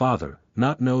 as a father,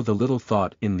 not know the little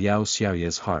thought in Liao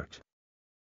Xiaoye's heart?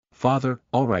 Father,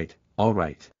 all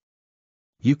right.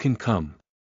 You can come.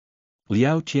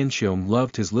 Liao Tianxiong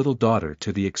loved his little daughter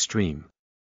to the extreme.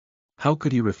 How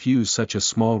could he refuse such a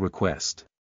small request?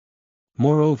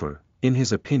 Moreover, in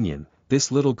his opinion,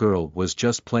 this little girl was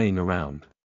just playing around.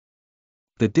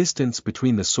 The distance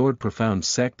between the Sword Profound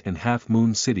sect and Half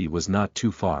Moon City was not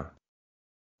too far.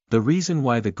 The reason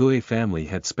why the Gui family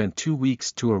had spent 2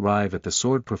 weeks to arrive at the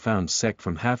Sword Profound sect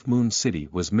from Half Moon City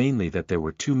was mainly that there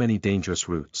were too many dangerous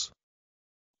routes.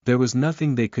 There was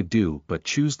nothing they could do but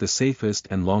choose the safest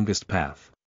and longest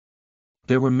path.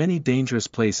 There were many dangerous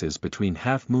places between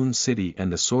Half Moon City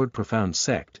and the Sword Profound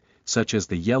sect, such as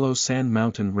the Yellow Sand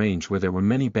Mountain Range where there were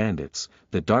many bandits,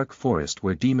 the dark forest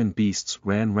where demon beasts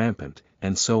ran rampant,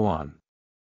 and so on.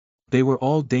 They were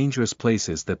all dangerous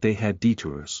places that they had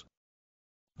detours.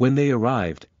 When they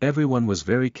arrived, everyone was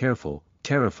very careful,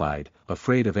 terrified,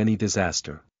 afraid of any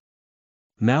disaster.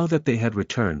 Now that they had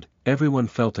returned, everyone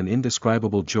felt an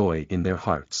indescribable joy in their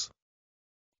hearts.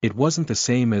 It wasn't the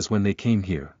same as when they came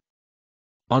here.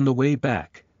 On the way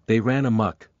back, they ran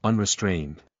amok,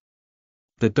 unrestrained.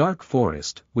 The dark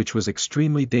forest, which was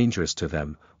extremely dangerous to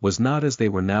them, was not as they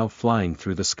were now flying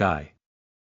through the sky.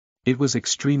 It was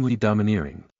extremely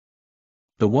domineering.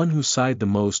 The one who sighed the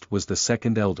most was the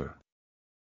second elder.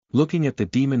 Looking at the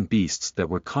demon beasts that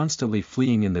were constantly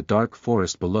fleeing in the dark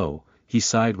forest below, he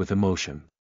sighed with emotion.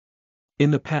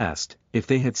 In the past, if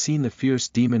they had seen the fierce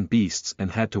demon beasts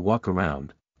and had to walk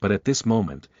around, but at this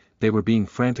moment, they were being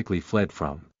frantically fled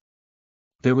from.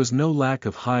 There was no lack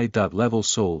of high-level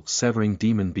soul-severing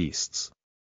demon beasts.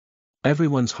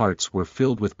 Everyone's hearts were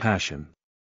filled with passion.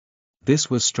 This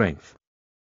was strength.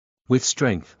 With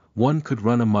strength, one could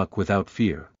run amok without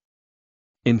fear.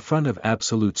 In front of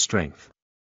absolute strength.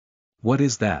 What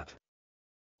is that?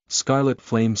 Scarlet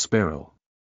Flame Sparrow.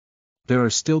 There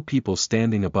are still people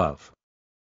standing above.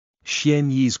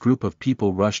 Xian Yi's group of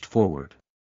people rushed forward.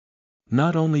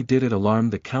 Not only did it alarm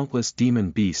the countless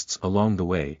demon beasts along the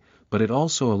way, but it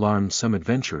also alarmed some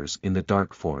adventurers in the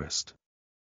dark forest.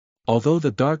 Although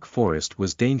the dark forest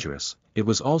was dangerous, it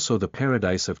was also the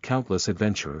paradise of countless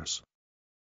adventurers.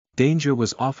 Danger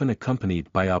was often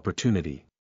accompanied by opportunity.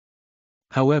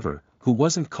 However, who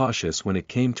wasn't cautious when it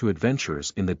came to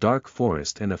adventurers in the dark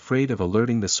forest and afraid of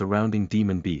alerting the surrounding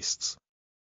demon beasts?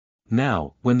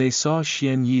 Now, when they saw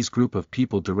Xian Yi's group of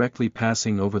people directly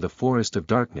passing over the forest of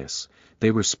darkness,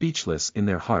 they were speechless in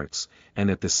their hearts, and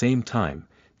at the same time,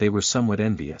 they were somewhat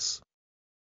envious.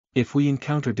 If we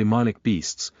encounter demonic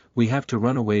beasts, we have to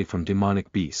run away from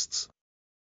demonic beasts.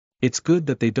 It's good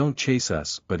that they don't chase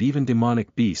us, but even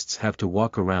demonic beasts have to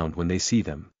walk around when they see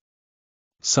them.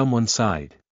 Someone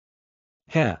sighed.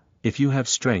 Heh, if you have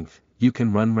strength, you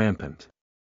can run rampant.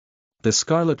 The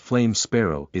Scarlet Flame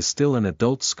Sparrow is still an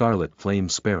adult Scarlet Flame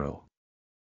Sparrow.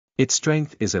 Its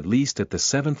strength is at least at the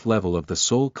 7th level of the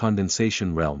Soul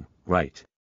Condensation realm, right?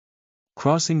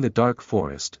 Crossing the dark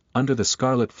forest, under the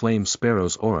Scarlet Flame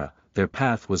Sparrow's aura, their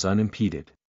path was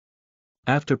unimpeded.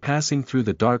 After passing through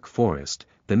the dark forest,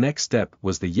 the next step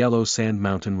was the Yellow Sand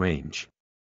Mountain Range.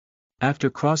 After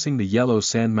crossing the Yellow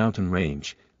Sand Mountain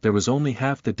Range, there was only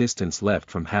half the distance left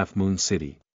from Half Moon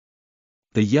City.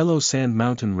 The Yellow Sand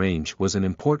Mountain Range was an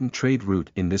important trade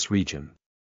route in this region.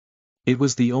 It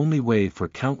was the only way for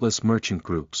countless merchant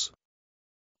groups.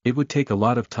 It would take a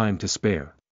lot of time to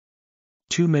spare.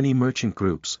 Too many merchant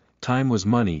groups, time was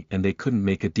money and they couldn't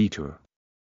make a detour.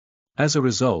 As a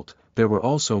result, there were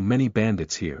also many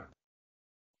bandits here.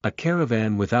 A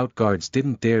caravan without guards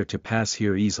didn't dare to pass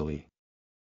here easily.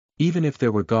 Even if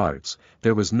there were guards,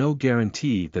 there was no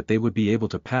guarantee that they would be able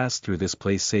to pass through this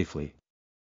place safely.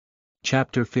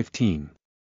 Chapter 15.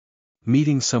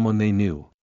 Meeting Someone They Knew.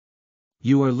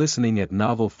 You are listening at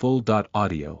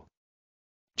NovelFull.audio.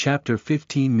 Chapter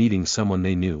 15. Meeting Someone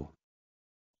They Knew.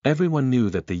 Everyone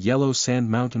knew that the Yellow Sand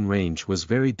Mountain Range was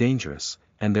very dangerous,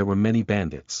 and there were many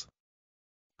bandits.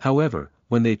 However,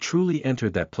 when they truly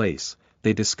entered that place,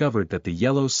 they discovered that the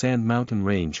Yellow Sand Mountain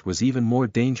Range was even more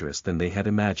dangerous than they had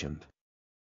imagined.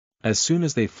 As soon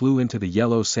as they flew into the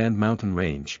Yellow Sand Mountain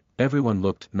Range, everyone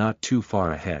looked not too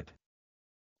far ahead.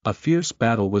 A fierce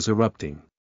battle was erupting.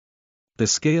 The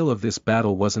scale of this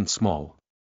battle wasn't small.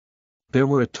 There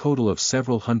were a total of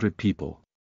several hundred people.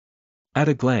 At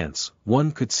a glance,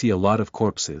 one could see a lot of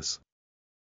corpses.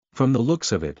 From the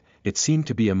looks of it, it seemed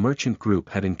to be a merchant group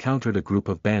had encountered a group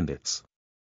of bandits.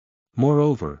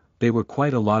 Moreover, they were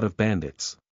quite a lot of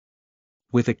bandits.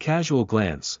 With a casual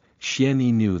glance, Xian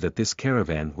Yi knew that this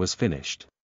caravan was finished.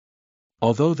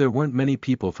 Although there weren't many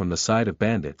people from the side of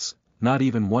bandits, not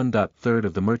even 1/3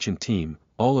 of the merchant team,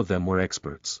 all of them were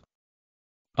experts.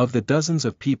 Of the dozens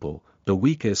of people, the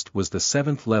weakest was the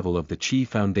 7th level of the Qi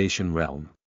Foundation realm.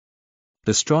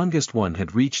 The strongest one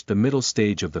had reached the middle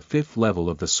stage of the 5th level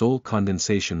of the Soul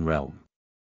Condensation realm.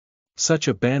 Such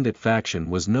a bandit faction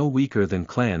was no weaker than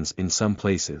clans in some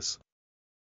places.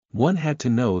 One had to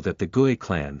know that the Gui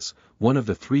clans, one of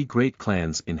the 3 great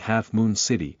clans in Half Moon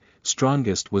City,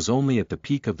 strongest was only at the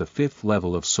peak of the 5th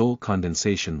level of Soul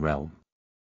Condensation realm.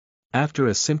 After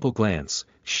a simple glance,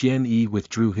 Xian Yi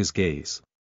withdrew his gaze.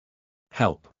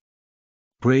 Help!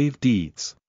 Brave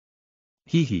deeds!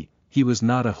 He was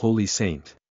not a holy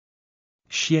saint.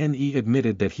 Xian Yi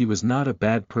admitted that he was not a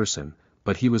bad person,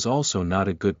 but he was also not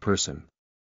a good person.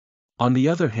 On the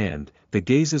other hand, the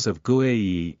gazes of Gui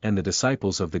Yi and the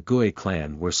disciples of the Gui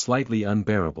clan were slightly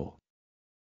unbearable.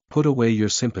 Put away your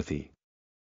sympathy.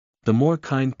 The more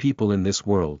kind people in this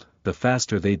world, the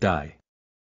faster they die.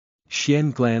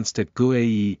 Xian glanced at Gui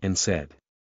Yi and said.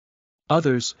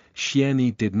 Others, Xian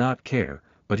Yi did not care,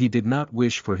 but he did not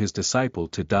wish for his disciple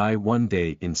to die one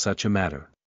day in such a matter.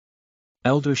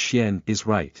 Elder Xian is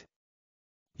right.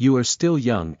 You are still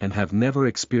young and have never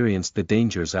experienced the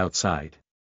dangers outside.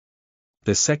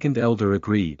 The second elder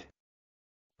agreed.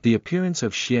 The appearance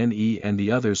of Xian Yi and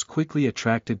the others quickly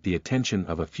attracted the attention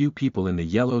of a few people in the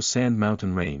Yellow Sand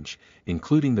Mountain Range,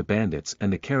 including the bandits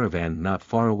and the caravan not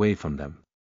far away from them.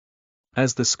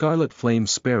 As the Scarlet Flame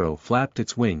Sparrow flapped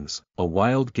its wings, a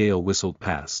wild gale whistled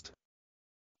past.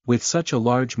 With such a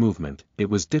large movement, it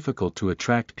was difficult to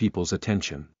attract people's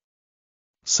attention.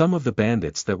 Some of the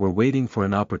bandits that were waiting for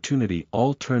an opportunity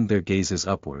all turned their gazes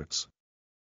upwards.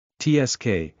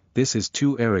 TSK, this is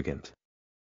too arrogant.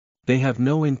 They have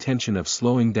no intention of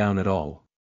slowing down at all.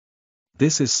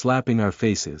 This is slapping our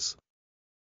faces.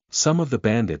 Some of the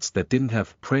bandits that didn't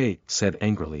have prey said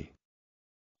angrily.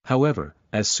 However,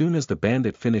 as soon as the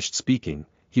bandit finished speaking,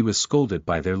 he was scolded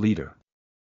by their leader.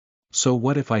 So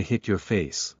what if I hit your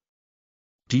face?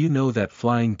 Do you know that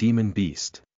flying demon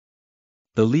beast?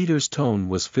 The leader's tone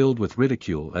was filled with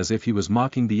ridicule as if he was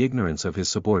mocking the ignorance of his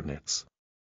subordinates.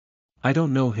 I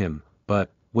don't know him, but,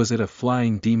 was it a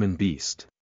flying demon beast?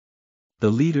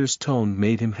 The leader's tone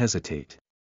made him hesitate.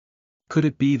 Could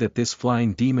it be that this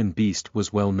flying demon beast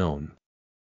was well known?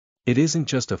 It isn't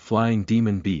just a flying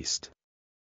demon beast.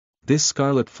 This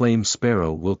scarlet flame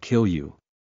sparrow will kill you.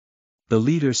 The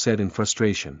leader said in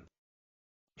frustration.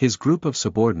 His group of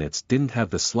subordinates didn't have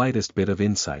the slightest bit of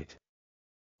insight.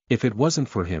 If it wasn't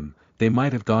for him, they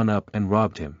might have gone up and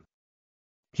robbed him.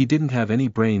 He didn't have any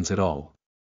brains at all.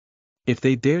 If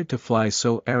they dared to fly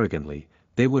so arrogantly,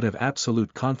 they would have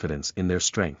absolute confidence in their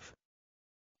strength.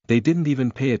 They didn't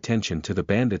even pay attention to the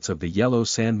bandits of the Yellow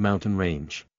Sand Mountain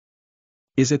Range.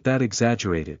 Is it that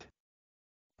exaggerated?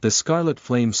 The scarlet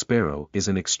flame sparrow is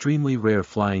an extremely rare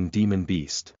flying demon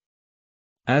beast.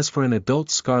 As for an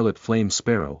adult scarlet flame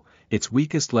sparrow, its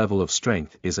weakest level of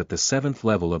strength is at the 7th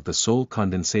level of the soul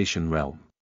condensation realm.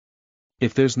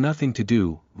 If there's nothing to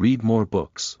do, read more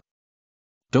books.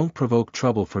 Don't provoke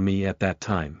trouble for me at that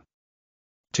time.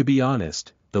 To be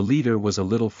honest, the leader was a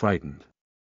little frightened.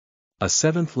 A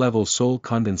 7th level soul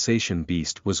condensation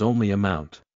beast was only a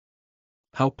mount.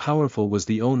 How powerful was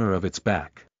the owner of its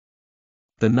back?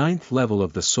 The 9th level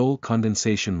of the soul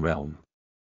condensation realm.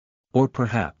 Or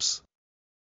perhaps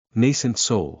nascent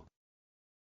soul.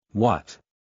 What?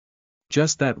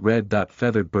 Just that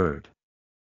red-feathered bird.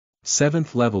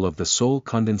 7th level of the soul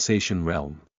condensation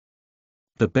realm.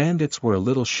 The bandits were a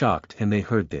little shocked when they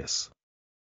heard this.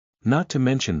 Not to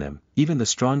mention them, even the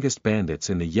strongest bandits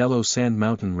in the Yellow Sand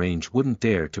Mountain Range wouldn't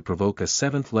dare to provoke a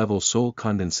 7th level soul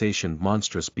condensation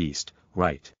monstrous beast,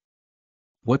 right?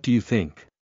 What do you think?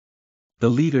 The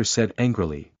leader said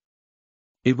angrily.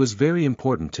 It was very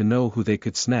important to know who they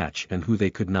could snatch and who they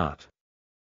could not.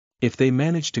 If they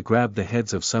managed to grab the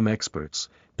heads of some experts,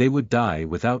 they would die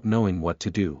without knowing what to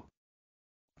do.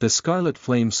 The scarlet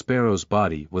flame sparrow's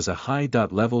body was a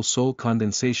high-level soul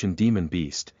condensation demon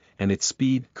beast, and its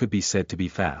speed could be said to be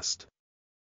fast.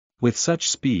 With such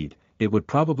speed, it would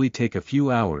probably take a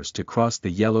few hours to cross the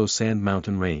Yellow Sand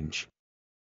Mountain Range.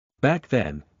 Back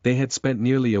then, they had spent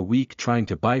nearly a week trying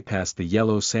to bypass the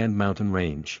Yellow Sand Mountain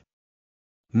Range.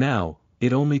 Now,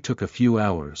 it only took a few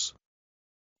hours.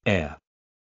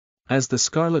 As the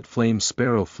scarlet flame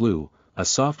sparrow flew, a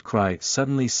soft cry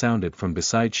suddenly sounded from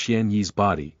beside Xian Yi's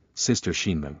body, Sister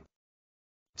Xinmeng.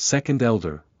 Second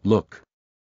Elder, look.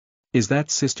 Is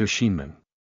that Sister Xinmeng?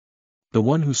 The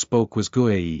one who spoke was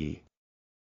Guei.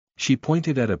 She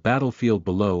pointed at a battlefield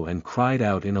below and cried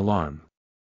out in alarm.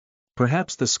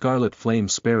 Perhaps the scarlet flame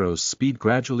sparrow's speed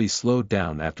gradually slowed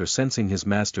down after sensing his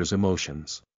master's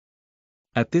emotions.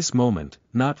 At this moment,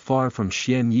 not far from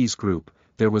Xian Yi's group,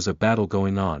 there was a battle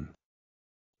going on.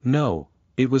 No,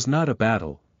 it was not a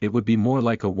battle, it would be more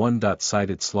like a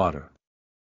one-sided slaughter.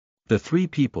 The 3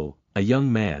 people, a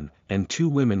young man, and 2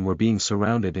 women were being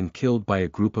surrounded and killed by a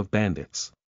group of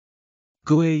bandits.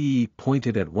 Guei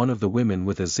pointed at one of the women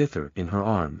with a zither in her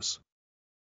arms.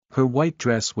 Her white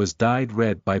dress was dyed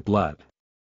red by blood.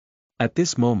 At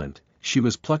this moment, she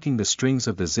was plucking the strings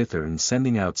of the zither and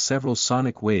sending out several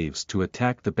sonic waves to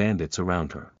attack the bandits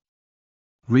around her.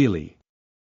 Really?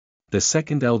 The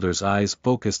second elder's eyes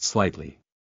focused slightly.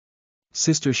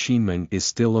 Sister Xinmeng is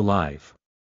still alive.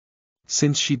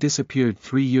 Since she disappeared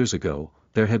 3 years ago,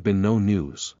 there had been no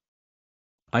news.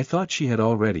 I thought she had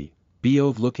already,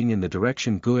 looking in the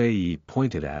direction Guei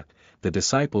pointed at, the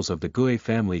disciples of the Guei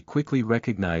family quickly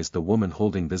recognized the woman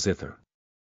holding the zither.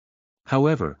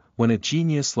 However, when a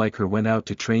genius like her went out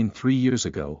to train 3 years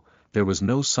ago, there was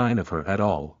no sign of her at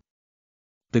all.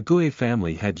 The Guei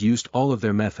family had used all of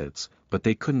their methods, but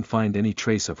they couldn't find any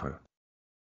trace of her.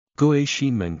 Guei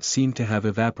Xinmeng seemed to have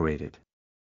evaporated.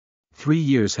 3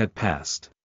 years had passed.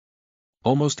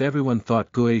 Almost everyone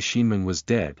thought Guei Xinmeng was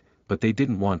dead, but they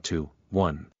didn't want to.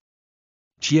 1.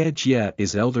 Jie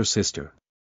is elder sister.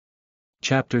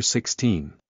 Chapter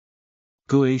 16.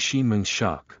 Guei Xinmeng's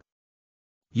shock.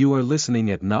 You are listening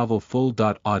at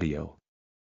NovelFull.audio.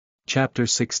 Chapter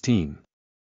 16.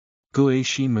 Guei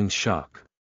Xinmeng's shock.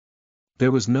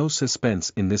 There was no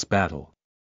suspense in this battle.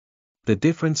 The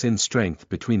difference in strength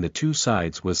between the 2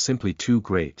 sides was simply too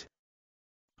great.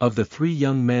 Of the 3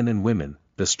 young men and women,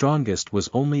 the strongest was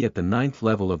only at the 9th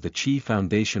level of the Qi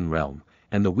Foundation realm,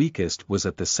 and the weakest was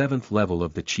at the 7th level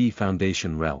of the Qi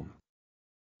Foundation realm.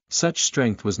 Such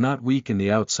strength was not weak in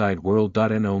the outside world.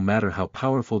 No matter how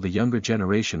powerful the younger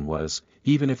generation was,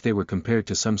 even if they were compared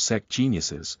to some sect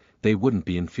geniuses, they wouldn't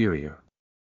be inferior.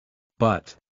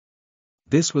 But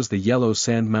this was the Yellow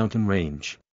Sand Mountain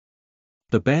Range.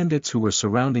 The bandits who were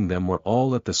surrounding them were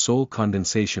all at the Soul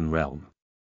Condensation realm.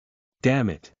 Damn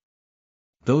it!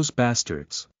 Those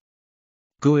bastards!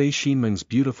 Guo Xinmeng's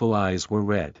beautiful eyes were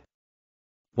red.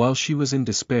 While she was in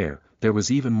despair, there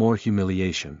was even more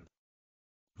humiliation.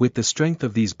 With the strength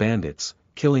of these bandits,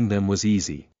 killing them was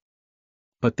easy.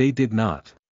 But they did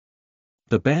not.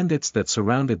 The bandits that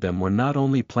surrounded them were not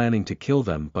only planning to kill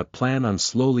them but plan on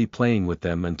slowly playing with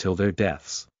them until their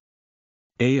deaths.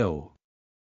 Ayo!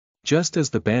 Just as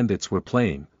the bandits were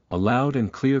playing, a loud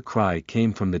and clear cry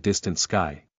came from the distant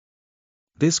sky.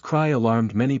 This cry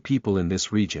alarmed many people in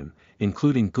this region,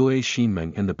 including Guo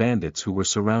Xinmeng and the bandits who were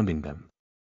surrounding them.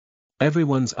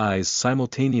 Everyone's eyes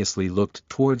simultaneously looked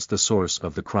towards the source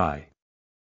of the cry.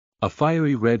 A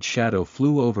fiery red shadow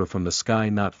flew over from the sky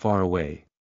not far away.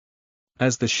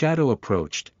 As the shadow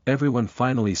approached, everyone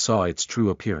finally saw its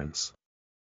true appearance.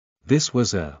 This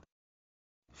was a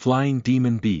flying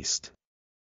demon beast.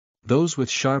 Those with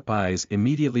sharp eyes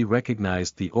immediately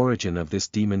recognized the origin of this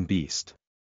demon beast.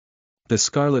 The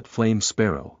Scarlet Flame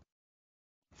Sparrow.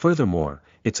 Furthermore,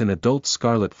 it's an adult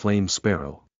Scarlet Flame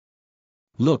Sparrow.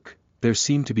 Look, there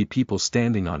seem to be people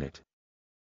standing on it.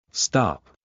 Stop!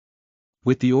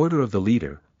 With the order of the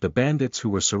leader, the bandits who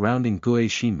were surrounding Guo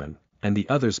Xinmeng and the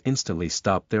others instantly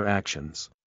stopped their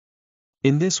actions.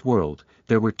 In this world,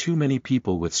 there were too many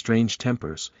people with strange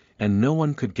tempers, and no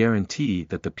one could guarantee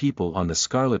that the people on the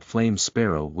Scarlet Flame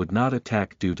Sparrow would not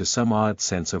attack due to some odd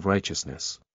sense of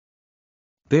righteousness.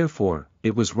 Therefore,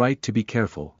 it was right to be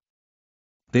careful.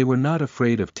 They were not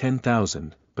afraid of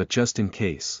 10,000, but just in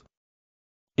case.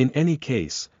 In any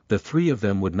case, the 3 of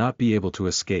them would not be able to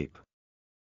escape.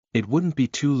 It wouldn't be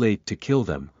too late to kill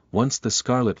them, once the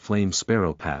Scarlet Flame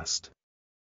Sparrow passed.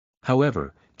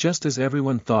 However, just as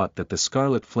everyone thought that the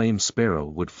Scarlet Flame Sparrow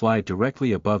would fly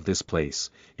directly above this place,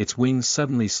 its wings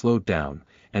suddenly slowed down,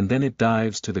 and then it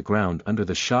dives to the ground under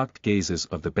the shocked gazes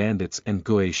of the bandits and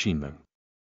Guo Xinmeng.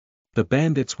 The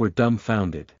bandits were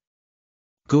dumbfounded.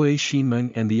 Guo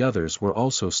Xinmeng and the others were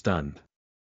also stunned.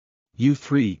 You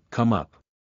 3, come up.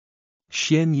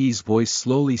 Xian Yi's voice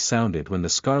slowly sounded when the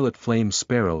Scarlet Flame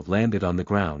Sparrow landed on the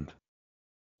ground.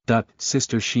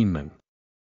 Sister Xinmeng.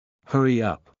 Hurry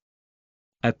up.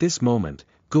 At this moment,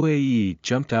 Guo Yi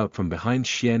jumped out from behind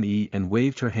Xian Yi and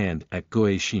waved her hand at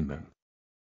Guo Xinmeng.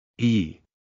 Yi.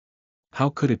 How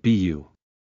could it be you?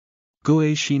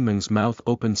 Guo Xinmeng's mouth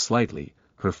opened slightly,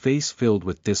 her face filled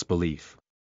with disbelief.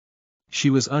 She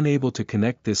was unable to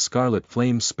connect this Scarlet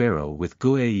Flame Sparrow with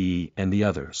Guo Yi and the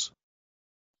others.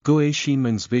 Guo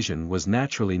Xinmeng's vision was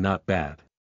naturally not bad.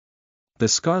 The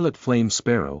Scarlet Flame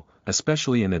Sparrow,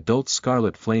 especially an adult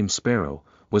Scarlet Flame Sparrow,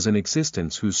 was an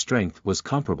existence whose strength was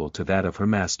comparable to that of her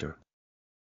master.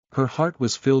 Her heart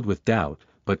was filled with doubt,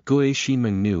 but Guo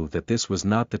Xinmeng knew that this was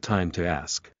not the time to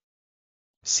ask.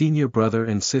 Senior brother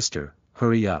and sister,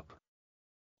 hurry up.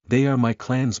 They are my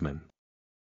clansmen.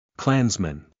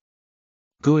 Clansmen.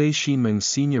 Guo Xinmeng's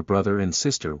senior brother and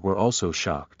sister were also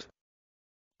shocked.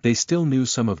 They still knew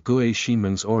some of Guo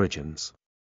Xinmeng's origins.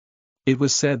 It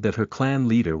was said that her clan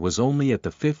leader was only at the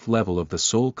 5th level of the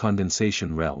Soul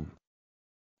Condensation realm.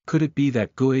 Could it be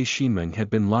that Guo Xinmeng had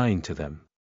been lying to them?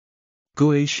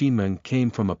 Guo Xinmeng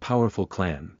came from a powerful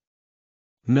clan.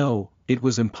 No, it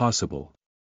was impossible.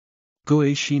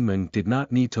 Guo Xinmeng did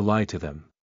not need to lie to them.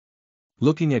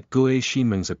 Looking at Guo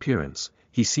Xinmeng's appearance,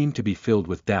 he seemed to be filled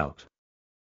with doubt.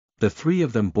 The 3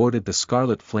 of them boarded the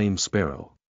Scarlet Flame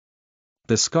Sparrow.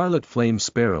 The Scarlet Flame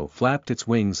Sparrow flapped its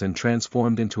wings and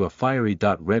transformed into a fiery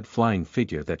red flying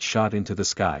figure that shot into the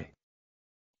sky.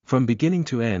 From beginning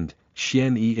to end,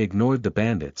 Xian Yi ignored the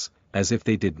bandits, as if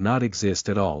they did not exist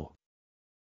at all.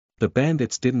 The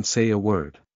bandits didn't say a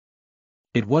word.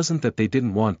 It wasn't that they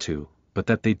didn't want to, but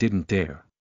that they didn't dare.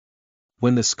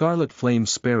 When the Scarlet Flame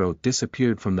Sparrow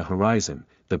disappeared from the horizon,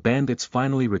 the bandits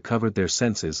finally recovered their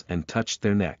senses and touched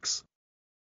their necks.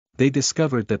 They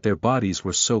discovered that their bodies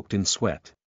were soaked in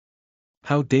sweat.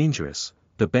 How dangerous!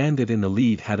 The bandit in the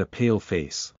lead had a pale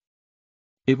face.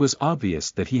 It was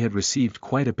obvious that he had received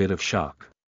quite a bit of shock.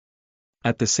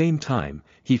 At the same time,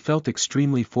 he felt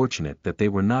extremely fortunate that they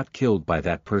were not killed by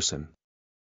that person.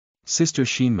 Sister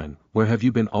Xinmeng, where have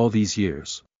you been all these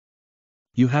years?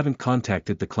 You haven't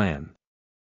contacted the clan.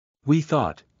 We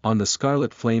thought, on the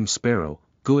Scarlet Flame Sparrow,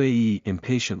 Guo Yi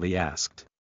impatiently asked.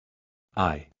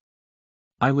 I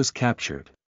was captured.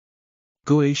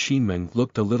 Guo Xinmeng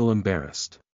looked a little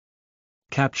embarrassed.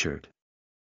 Captured.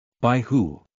 By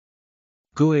who?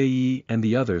 Guo Yi and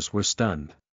the others were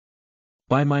stunned.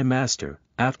 By my master.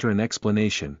 After an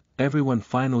explanation, everyone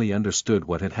finally understood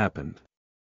what had happened.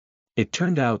 It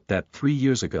turned out that 3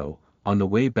 years ago, on the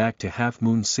way back to Half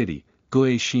Moon City,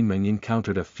 Guo Xinmeng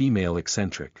encountered a female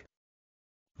eccentric.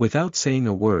 Without saying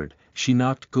a word, she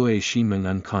knocked Guo Xinmeng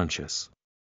unconscious.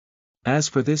 As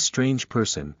for this strange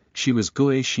person, she was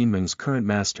Guo Xinmeng's current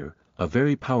master, a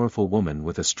very powerful woman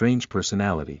with a strange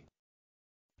personality.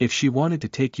 If she wanted to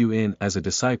take you in as a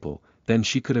disciple, then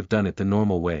she could have done it the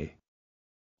normal way.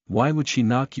 Why would she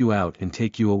knock you out and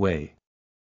take you away?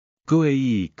 Guo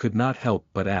Yi could not help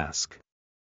but ask.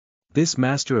 This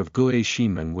master of Guo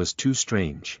Xinmeng was too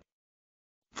strange.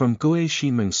 From Guo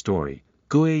Xinmeng's story,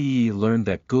 Guo Yi learned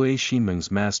that Guo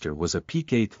Xinmeng's master was a peak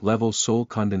 8th level soul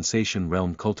condensation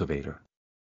realm cultivator.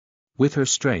 With her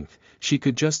strength, she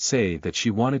could just say that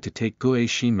she wanted to take Guo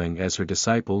Xinmeng as her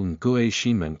disciple, and Guo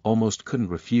Xinmeng almost couldn't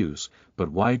refuse,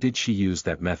 but why did she use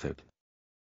that method?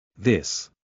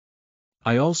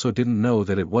 I also didn't know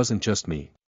that it wasn't just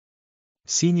me.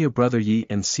 Senior brother Yi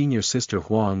and senior sister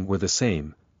Huang were the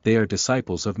same, they are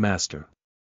disciples of Master.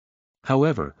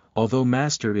 However, although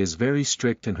Master is very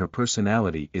strict and her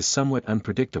personality is somewhat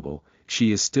unpredictable,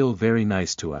 she is still very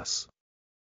nice to us.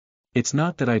 It's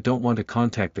not that I don't want to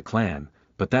contact the clan,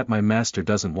 but that my master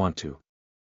doesn't want to.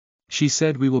 She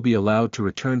said we will be allowed to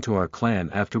return to our clan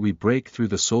after we break through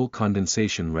the soul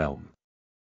condensation realm.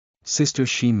 Sister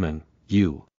Xinmeng,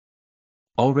 you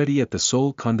already at the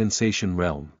soul condensation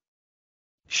realm?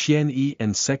 Xian Yi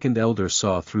and second elder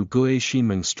saw through Guo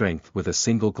Xinmeng's strength with a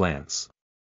single glance.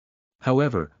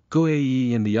 However, Guo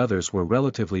Yi and the others were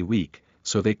relatively weak,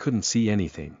 so they couldn't see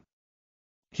anything.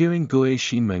 Hearing Guo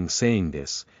Xinmeng saying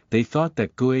this, they thought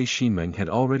that Guo Xinmeng had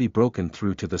already broken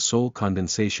through to the soul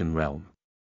condensation realm.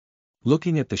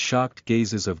 Looking at the shocked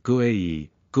gazes of Guo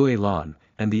Yi, Guo Lan,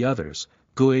 and the others,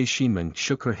 Guo Xinmeng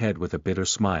shook her head with a bitter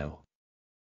smile.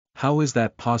 How is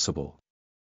that possible?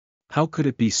 How could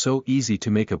it be so easy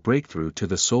to make a breakthrough to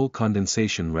the soul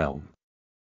condensation realm?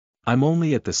 I'm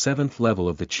only at the 7th level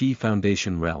of the Qi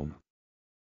Foundation realm.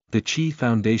 The Qi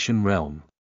Foundation realm.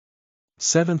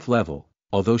 7th level,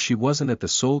 although she wasn't at the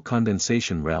soul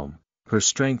condensation realm, her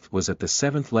strength was at the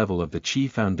 7th level of the Qi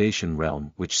Foundation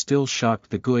realm, which still shocked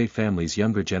the Guo family's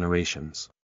younger generations.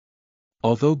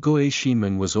 Although Guo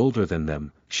Xinmeng was older than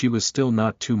them, she was still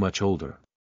not too much older.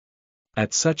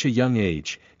 At such a young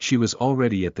age, she was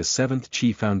already at the 7th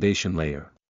Qi Foundation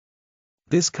layer.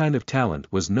 This kind of talent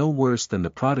was no worse than the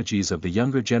prodigies of the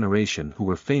younger generation who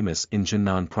were famous in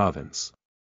Jinan province.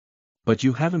 But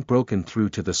you haven't broken through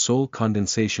to the soul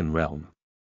condensation realm.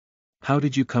 How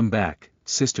did you come back,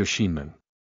 Sister Xinmeng?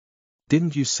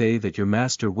 Didn't you say that your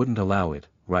master wouldn't allow it,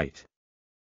 right?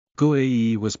 Guo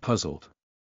Yi was puzzled.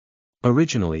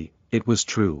 Originally, it was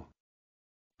true.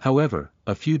 However,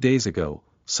 a few days ago,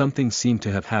 something seemed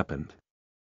to have happened.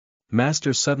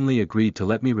 Master suddenly agreed to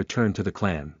let me return to the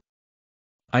clan.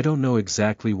 I don't know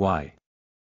exactly why.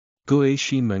 Guo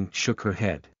Xinmeng shook her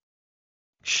head.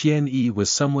 Xian Yi was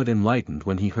somewhat enlightened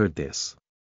when he heard this.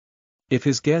 If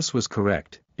his guess was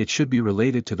correct, it should be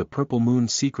related to the Purple Moon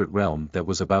secret realm that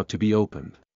was about to be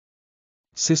opened.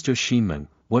 Sister Xinmeng,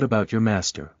 what about your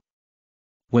master?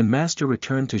 When Master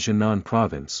returned to Jinan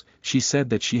province, she said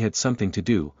that she had something to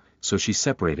do, so she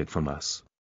separated from us.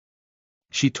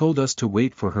 She told us to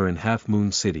wait for her in Half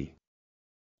Moon City.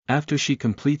 After she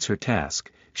completes her task,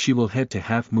 she will head to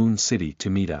Half Moon City to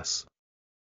meet us.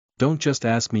 Don't just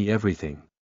ask me everything.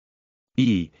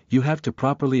 You have to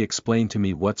properly explain to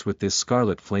me what's with this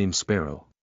Scarlet Flame Sparrow.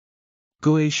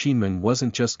 Guo Xinmeng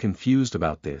wasn't just confused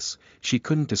about this, she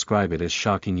couldn't describe it as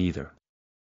shocking either.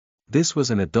 This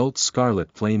was an adult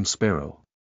Scarlet Flame Sparrow.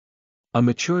 A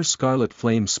mature Scarlet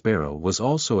Flame Sparrow was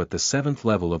also at the 7th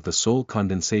level of the soul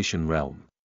condensation realm.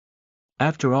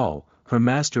 After all, her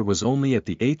master was only at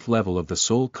the 8th level of the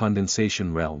soul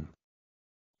condensation realm.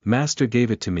 Master gave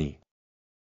it to me.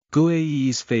 Guo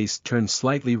Yi's face turned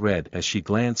slightly red as she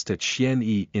glanced at Xian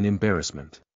Yi in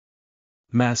embarrassment.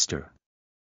 Master.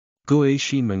 Guo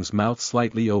Xinmeng's mouth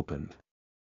slightly opened.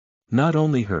 Not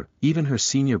only her, even her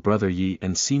senior brother Yi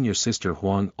and senior sister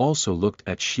Huang also looked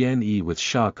at Xian Yi with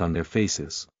shock on their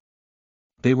faces.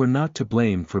 They were not to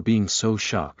blame for being so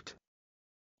shocked.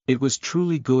 It was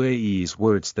truly Guo Yi's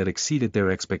words that exceeded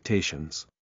their expectations.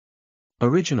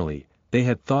 Originally, they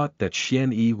had thought that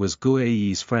Xian Yi was Guo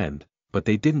Yi's friend, but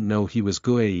they didn't know he was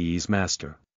Guo Yi's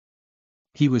master.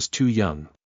 He was too young.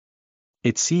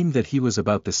 It seemed that he was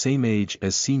about the same age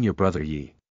as senior brother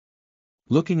Yi.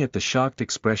 Looking at the shocked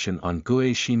expression on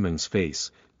Guo Xinmeng's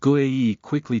face, Guei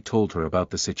quickly told her about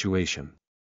the situation.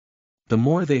 The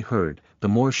more they heard, the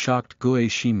more shocked Guei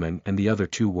Xinmeng and the other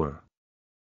two were.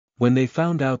 When they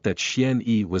found out that Xian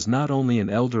Yi was not only an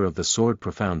elder of the Sword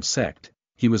Profound sect,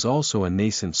 he was also a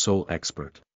nascent soul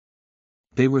expert.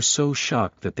 They were so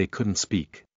shocked that they couldn't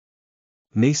speak.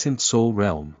 Nascent soul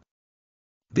realm.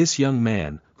 This young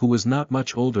man, who was not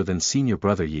much older than senior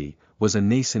brother Yi, was a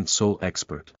nascent soul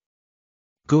expert.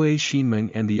 Guei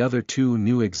Xinmeng and the other two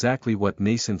knew exactly what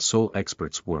nascent soul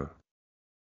experts were.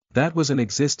 That was an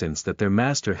existence that their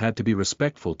master had to be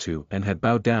respectful to and had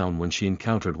bowed down when she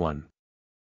encountered one.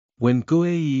 When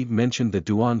Guei mentioned the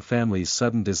Duan family's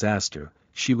sudden disaster,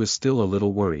 she was still a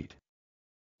little worried.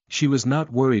 She was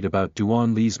not worried about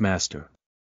Duan Li's master.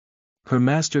 Her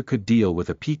master could deal with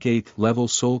a peak 8th level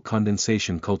soul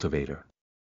condensation cultivator.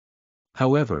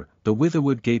 However, the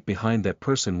Witherwood gate behind that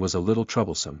person was a little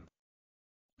troublesome.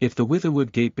 If the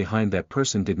Witherwood gate behind that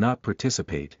person did not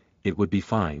participate, it would be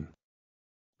fine.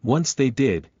 Once they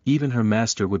did, even her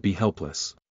master would be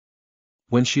helpless.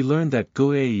 When she learned that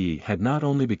Guei had not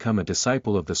only become a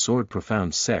disciple of the Sword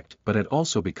Profound sect but had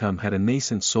also had a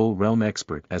nascent soul realm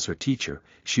expert as her teacher,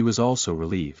 she was also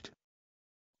relieved.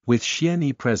 With Xian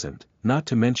Yi present, not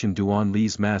to mention Duan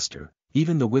Li's master,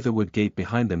 even the Witherwood gate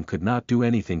behind them could not do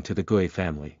anything to the Guei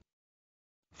family.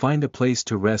 Find a place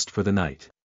to rest for the night.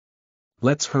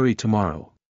 Let's hurry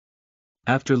tomorrow.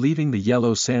 After leaving the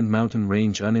Yellow Sand Mountain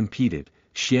range unimpeded,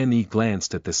 Xian Yi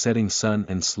glanced at the setting sun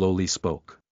and slowly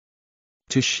spoke.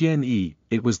 To Xian Yi,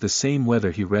 it was the same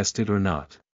whether he rested or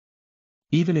not.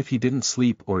 Even if he didn't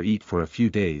sleep or eat for a few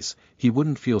days, he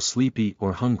wouldn't feel sleepy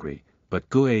or hungry, but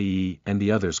Guei and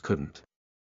the others couldn't.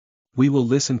 We will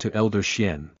listen to Elder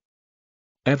Xian.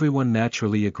 Everyone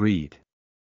naturally agreed.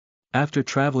 After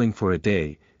traveling for a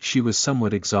day, she was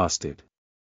somewhat exhausted.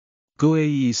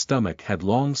 Guei's stomach had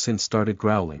long since started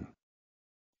growling.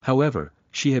 However,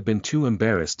 she had been too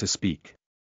embarrassed to speak.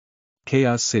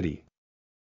 Chaos City.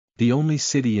 The only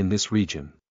city in this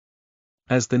region.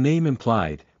 As the name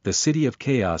implied, the City of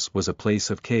Chaos was a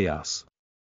place of chaos.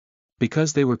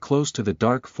 Because they were close to the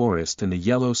dark forest and the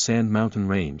Yellow Sand Mountain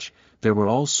range, there were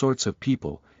all sorts of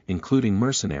people, including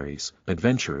mercenaries,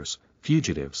 adventurers,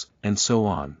 fugitives, and so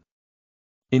on.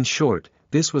 In short,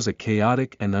 this was a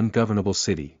chaotic and ungovernable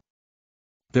city.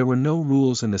 There were no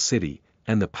rules in the city,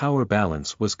 and the power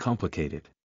balance was complicated.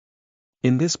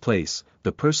 In this place,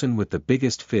 the person with the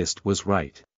biggest fist was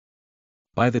right.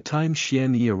 By the time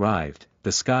Xian Yi arrived,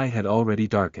 the sky had already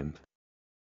darkened.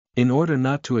 In order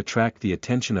not to attract the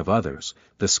attention of others,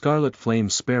 the Scarlet Flame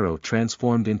Sparrow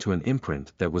transformed into an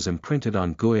imprint that was imprinted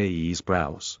on Guei's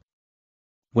brows.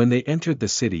 When they entered the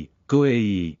city,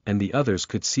 Guei and the others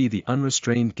could see the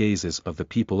unrestrained gazes of the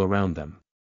people around them.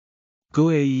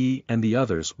 Guei and the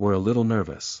others were a little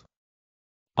nervous.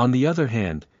 On the other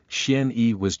hand, Xian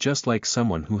Yi was just like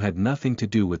someone who had nothing to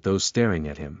do with those staring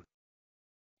at him.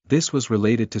 This was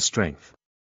related to strength.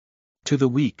 To the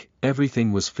weak,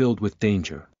 everything was filled with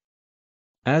danger.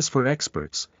 As for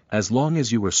experts, as long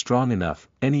as you were strong enough,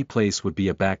 any place would be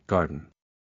a back garden.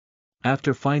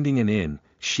 After finding an inn,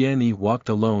 Xian Yi walked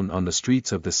alone on the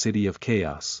streets of the City of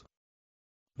Chaos.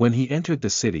 When he entered the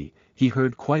city, he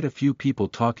heard quite a few people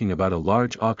talking about a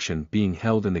large auction being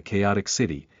held in the chaotic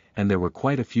city, and there were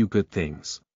quite a few good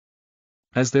things.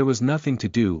 As there was nothing to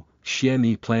do, Xian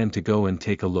Yi planned to go and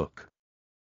take a look.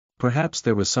 Perhaps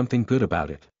there was something good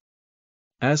about it.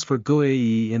 As for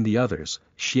Guei and the others,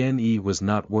 Xian Yi was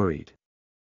not worried.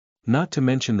 Not to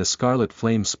mention the Scarlet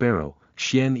Flame Sparrow,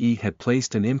 Xian Yi had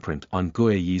placed an imprint on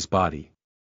Guei's body.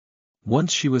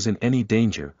 Once she was in any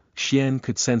danger, Xian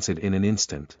could sense it in an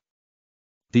instant.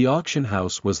 The auction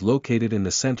house was located in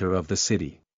the center of the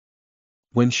city.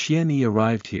 When Xian Yi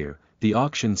arrived here, the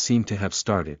auction seemed to have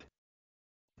started.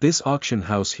 This auction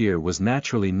house here was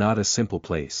naturally not a simple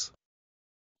place.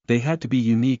 They had to be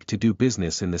unique to do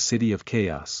business in the City of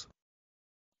Chaos.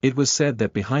 It was said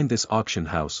that behind this auction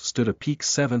house stood a peak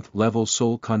 7th level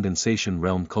soul condensation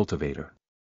realm cultivator.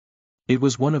 It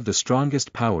was one of the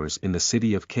strongest powers in the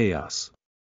City of Chaos.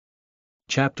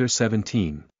 Chapter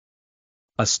 17.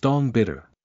 A Stong Bitter.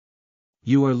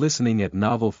 You are listening at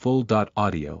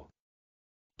novelfull.audio.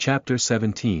 Chapter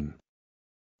 17.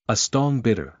 A Stong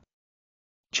Bitter.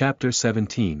 Chapter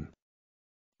 17.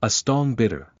 A Stong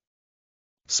Bitter.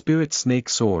 Spirit Snake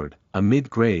Sword, a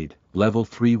mid-grade, level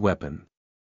 3 weapon.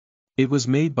 It was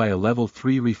made by a level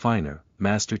 3 refiner,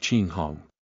 Master Qing Hong.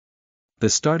 The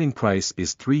starting price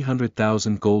is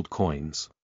 300,000 gold coins.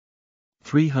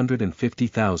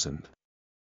 350,000.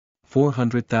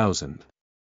 400,000.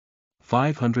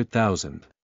 500,000.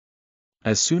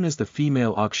 As soon as the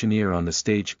female auctioneer on the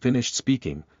stage finished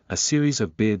speaking, a series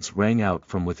of bids rang out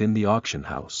from within the auction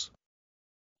house.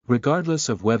 Regardless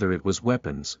of whether it was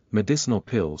weapons, medicinal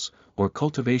pills, or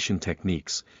cultivation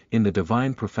techniques, in the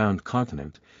divine profound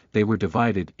continent, they were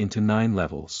divided into 9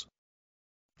 levels.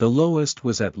 The lowest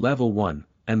was at level 1,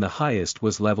 and the highest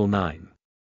was level 9.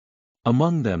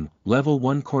 Among them, level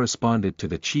 1 corresponded to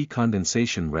the Qi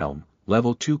condensation realm,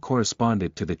 level 2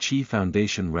 corresponded to the Qi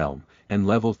foundation realm, and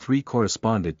level 3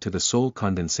 corresponded to the soul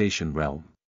condensation realm.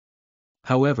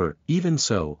 However, even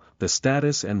so, the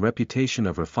status and reputation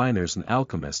of refiners and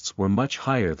alchemists were much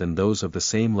higher than those of the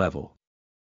same level.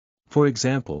 For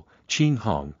example, Qin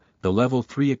Hong, the level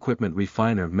 3 equipment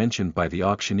refiner mentioned by the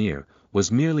auctioneer,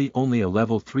 was merely only a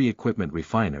level 3 equipment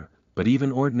refiner, but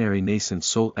even ordinary nascent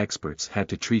soul experts had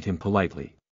to treat him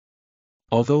politely.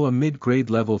 Although a mid-grade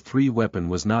level 3 weapon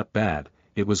was not bad,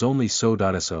 it was only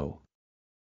so.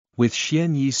 With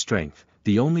Xian Yi's strength,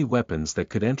 the only weapons that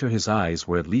could enter his eyes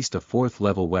were at least a 4th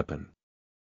level weapon.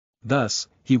 Thus,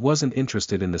 he wasn't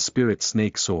interested in the Spirit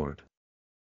Snake Sword.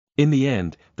 In the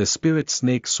end, the Spirit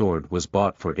Snake Sword was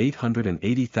bought for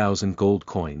 880,000 gold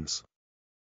coins.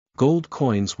 Gold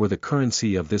coins were the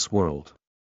currency of this world.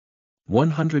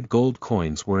 100 gold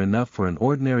coins were enough for an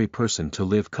ordinary person to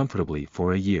live comfortably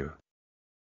for a year.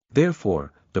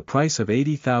 Therefore, the price of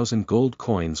 80,000 gold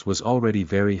coins was already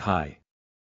very high.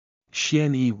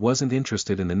 Xian Yi wasn't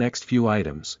interested in the next few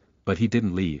items, but he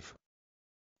didn't leave.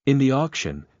 In the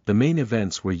auction, the main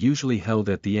events were usually held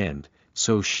at the end,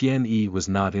 so Xian Yi was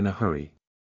not in a hurry.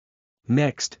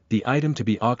 Next, the item to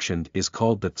be auctioned is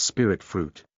called the Spirit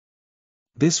Fruit.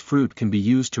 This fruit can be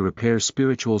used to repair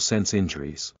spiritual sense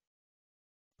injuries.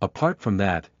 Apart from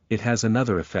that, it has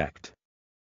another effect.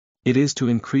 It is to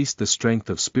increase the strength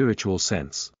of spiritual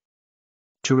sense.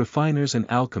 To refiners and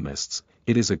alchemists,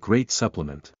 it is a great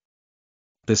supplement.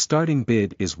 The starting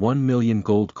bid is 1 million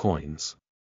gold coins.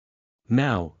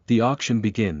 Now, the auction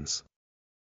begins.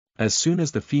 As soon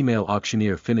as the female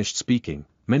auctioneer finished speaking,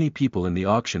 many people in the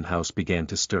auction house began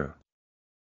to stir.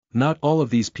 Not all of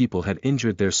these people had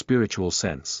injured their spiritual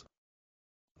sense.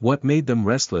 What made them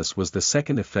restless was the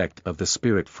second effect of the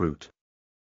spirit fruit.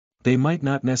 They might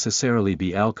not necessarily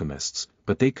be alchemists,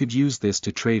 but they could use this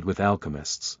to trade with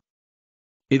alchemists.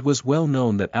 It was well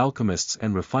known that alchemists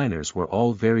and refiners were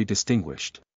all very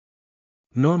distinguished.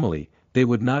 Normally, they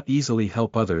would not easily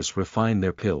help others refine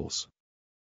their pills.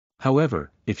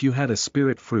 However, if you had a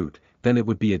spirit fruit, then it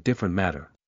would be a different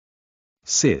matter.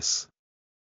 Sis.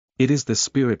 It is the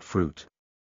spirit fruit.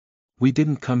 We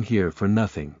didn't come here for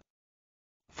nothing.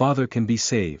 Father can be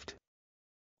saved.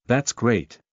 That's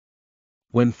great.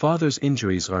 When Father's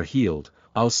injuries are healed,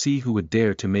 I'll see who would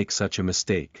dare to make such a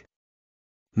mistake.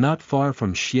 Not far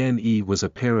from Xian Yi was a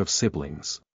pair of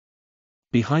siblings.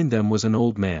 Behind them was an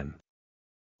old man.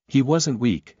 He wasn't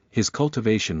weak, his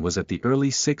cultivation was at the early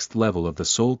 6th level of the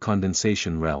soul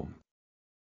condensation realm.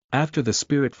 After the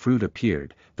spirit fruit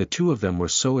appeared, the two of them were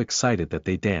so excited that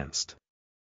they danced.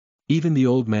 Even the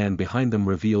old man behind them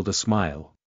revealed a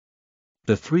smile.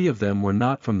 The 3 of them were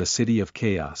not from the city of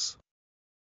chaos.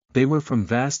 They were from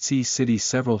Vast Sea City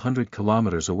several hundred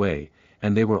kilometers away,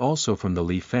 and they were also from the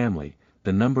Li family,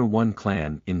 the number 1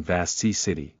 clan in Vast Sea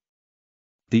City.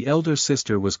 The elder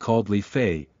sister was called Li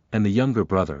Fei, and the younger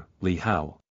brother, Li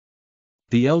Hao.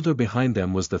 The elder behind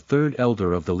them was the 3rd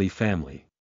elder of the Li family.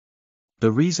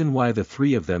 The reason why the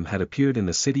 3 of them had appeared in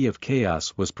the City of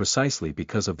Chaos was precisely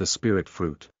because of the spirit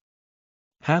fruit.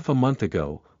 Half a month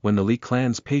ago, when the Li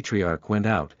clan's patriarch went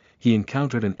out, he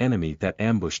encountered an enemy that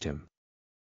ambushed him.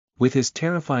 With his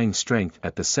terrifying strength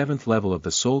at the 7th level of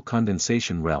the soul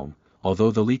condensation realm, although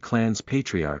the Li clan's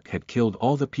patriarch had killed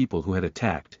all the people who had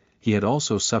attacked, he had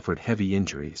also suffered heavy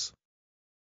injuries.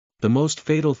 The most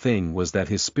fatal thing was that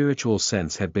his spiritual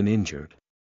sense had been injured.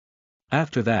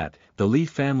 After that, the Li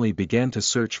family began to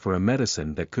search for a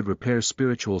medicine that could repair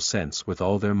spiritual sense with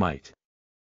all their might.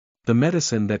 The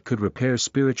medicine that could repair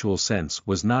spiritual sense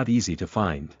was not easy to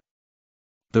find.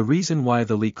 The reason why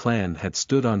the Li clan had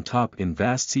stood on top in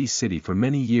Vast Sea City for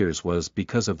many years was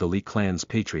because of the Li clan's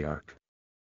patriarch.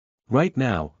 Right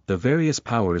now, the various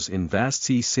powers in Vast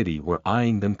Sea City were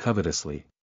eyeing them covetously.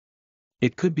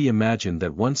 It could be imagined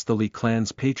that once the Li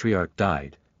clan's patriarch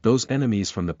died, those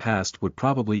enemies from the past would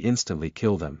probably instantly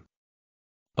kill them.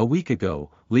 A week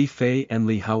ago, Li Fei and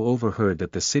Li Hao overheard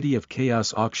that the City of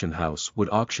Chaos auction house would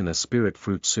auction a spirit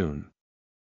fruit soon.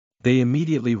 They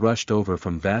immediately rushed over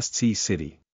from Vast Sea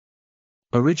City.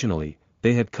 Originally,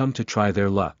 they had come to try their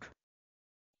luck.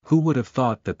 Who would have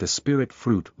thought that the spirit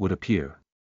fruit would appear?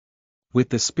 With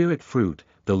the spirit fruit,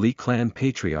 the Li clan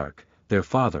patriarch, their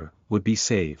father, would be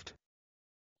saved.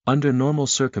 Under normal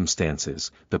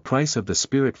circumstances, the price of the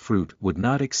spirit fruit would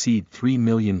not exceed 3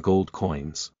 million gold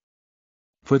coins.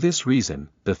 For this reason,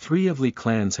 the three of Li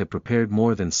clans had prepared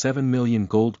more than 7 million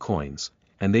gold coins,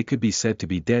 and they could be said to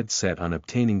be dead set on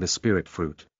obtaining the spirit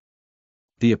fruit.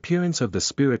 The appearance of the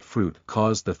spirit fruit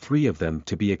caused the three of them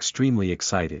to be extremely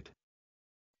excited.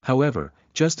 However,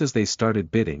 just as they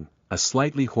started bidding, a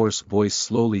slightly hoarse voice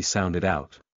slowly sounded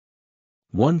out.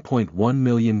 1.1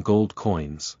 million gold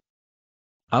coins.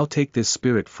 I'll take this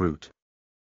spirit fruit.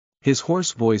 His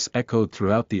hoarse voice echoed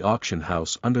throughout the auction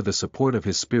house under the support of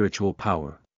his spiritual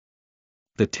power.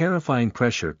 The terrifying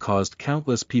pressure caused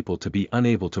countless people to be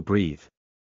unable to breathe.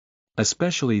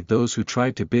 Especially those who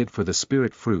tried to bid for the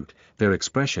spirit fruit, their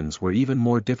expressions were even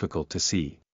more difficult to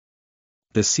see.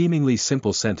 The seemingly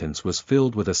simple sentence was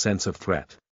filled with a sense of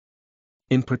threat.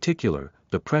 In particular,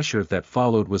 the pressure that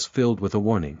followed was filled with a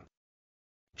warning.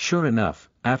 Sure enough,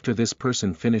 after this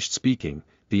person finished speaking,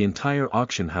 the entire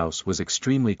auction house was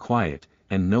extremely quiet,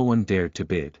 and no one dared to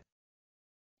bid.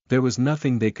 There was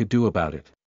nothing they could do about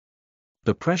it.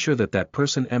 The pressure that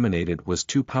person emanated was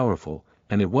too powerful,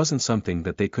 and it wasn't something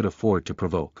that they could afford to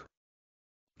provoke.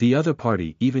 The other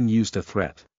party even used a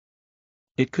threat.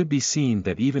 It could be seen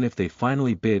that even if they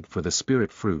finally bid for the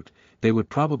spirit fruit, they would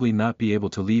probably not be able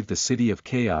to leave the City of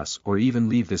Chaos or even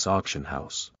leave this auction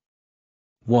house.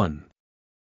 1.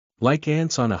 Like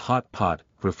ants on a hot pot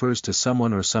refers to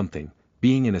someone or something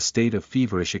being in a state of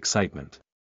feverish excitement.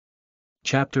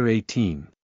 Chapter 18.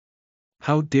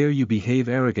 How dare you behave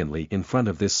arrogantly in front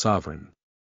of this sovereign?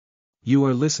 You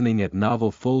are listening at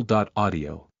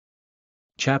NovelFull.audio.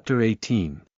 Chapter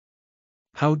 18.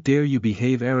 How dare you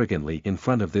behave arrogantly in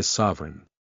front of this sovereign?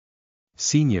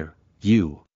 Senior,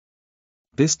 you.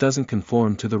 This doesn't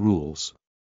conform to the rules.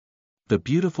 The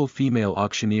beautiful female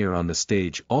auctioneer on the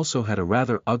stage also had a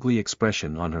rather ugly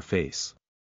expression on her face.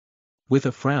 With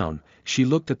a frown, she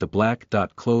looked at the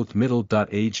black-clothed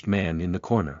middle-aged man in the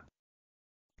corner.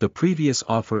 The previous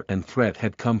offer and threat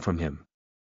had come from him.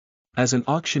 As an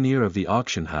auctioneer of the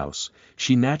auction house,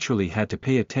 she naturally had to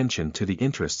pay attention to the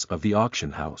interests of the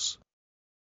auction house.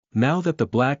 Now that the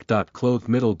black-clothed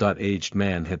middle-aged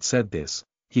man had said this,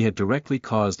 he had directly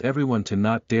caused everyone to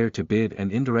not dare to bid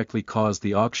and indirectly caused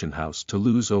the auction house to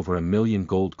lose over 1 million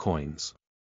gold coins.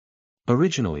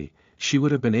 Originally, she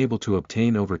would have been able to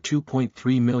obtain over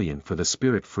 2.3 million for the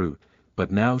spirit fruit,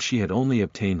 but now she had only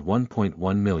obtained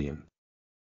 1.1 million.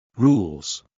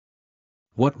 Rules.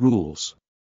 What rules?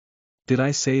 Did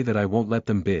I say that I won't let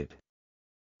them bid?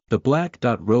 The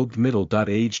black-robed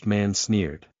middle-aged man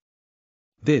sneered.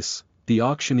 The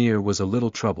auctioneer was a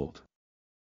little troubled.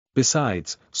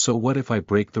 Besides, so what if I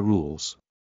break the rules?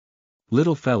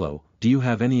 Little fellow, do you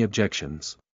have any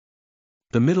objections?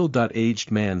 The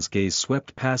middle-aged man's gaze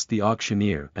swept past the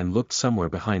auctioneer and looked somewhere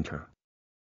behind her.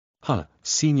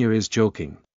 Senior is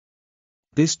joking.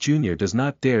 This junior does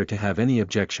not dare to have any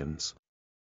objections.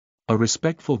 A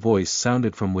respectful voice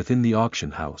sounded from within the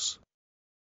auction house.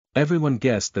 Everyone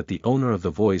guessed that the owner of the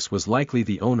voice was likely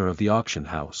the owner of the auction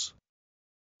house.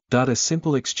 A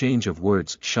simple exchange of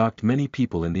words shocked many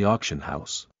people in the auction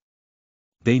house.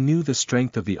 They knew the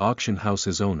strength of the auction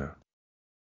house's owner.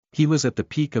 He was at the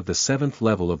peak of the 7th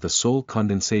level of the soul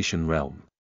condensation realm.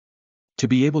 To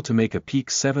be able to make a peak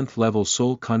 7th level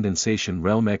soul condensation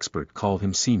realm expert call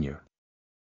him senior.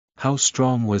 How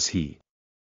strong was he?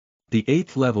 The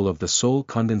 8th level of the soul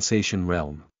condensation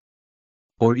realm.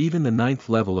 Or even the 9th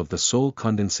level of the soul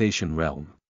condensation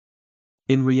realm.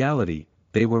 In reality,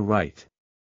 they were right.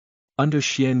 Under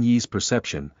Xian Yi's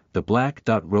perception, the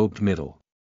black-robed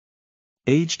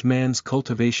middle-aged man's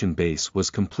cultivation base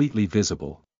was completely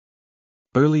visible.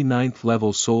 Early 9th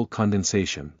level soul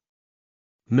condensation.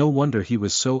 No wonder he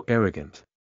was so arrogant.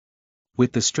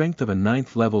 With the strength of a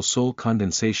 9th level soul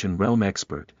condensation realm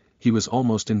expert, he was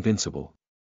almost invincible.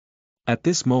 At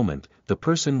this moment, the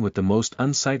person with the most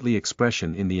unsightly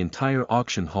expression in the entire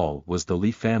auction hall was the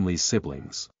Li family's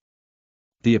siblings.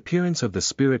 The appearance of the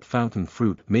spirit fountain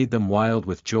fruit made them wild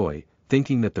with joy,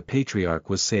 thinking that the patriarch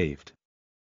was saved.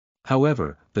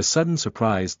 However, the sudden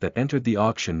surprise that entered the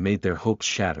auction made their hopes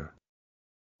shatter.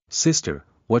 Sister,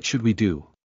 what should we do?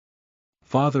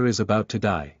 Father is about to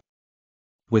die.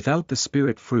 Without the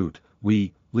spirit fruit,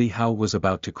 Li Hao was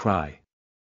about to cry.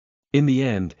 In the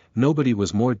end, nobody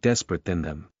was more desperate than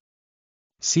them.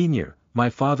 Senior, my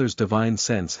father's divine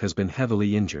sense has been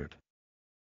heavily injured.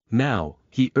 Now,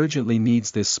 he urgently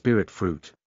needs this spirit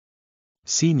fruit.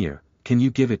 Senior, can you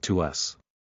give it to us?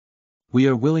 We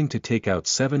are willing to take out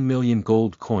 7 million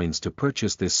gold coins to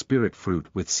purchase this spirit fruit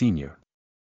with Senior.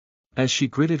 As she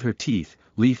gritted her teeth,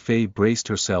 Li Fei braced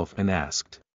herself and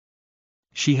asked.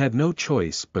 She had no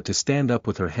choice but to stand up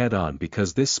with her head on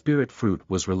because this spirit fruit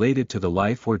was related to the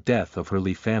life or death of her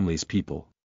Li family's people.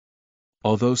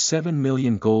 Although 7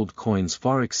 million gold coins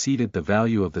far exceeded the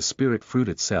value of the spirit fruit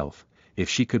itself, if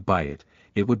she could buy it,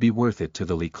 it would be worth it to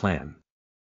the Li clan.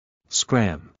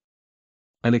 Scram!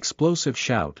 An explosive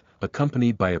shout,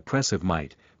 accompanied by oppressive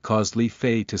might, caused Li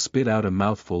Fei to spit out a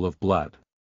mouthful of blood.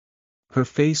 Her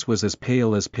face was as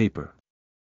pale as paper.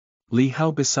 Li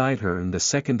Hao beside her and the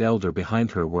second elder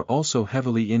behind her were also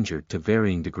heavily injured to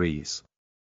varying degrees.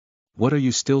 What are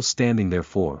you still standing there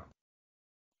for?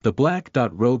 The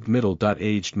black-robed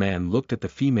middle-aged man looked at the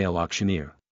female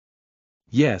auctioneer.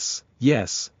 Yes,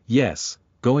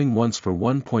 going once for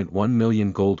 1.1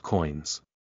 million gold coins.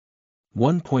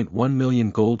 1.1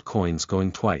 million gold coins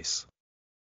going twice.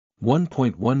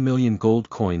 1.1 million gold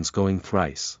coins going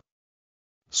thrice.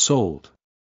 Sold.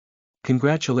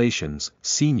 Congratulations,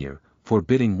 senior, for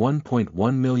bidding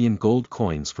 1.1 million gold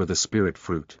coins for the spirit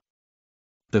fruit.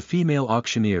 The female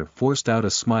auctioneer forced out a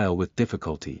smile with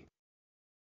difficulty.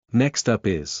 Next up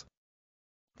is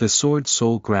the sword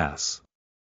soul grass.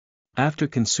 After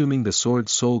consuming the sword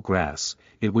soul grass,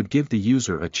 it would give the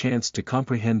user a chance to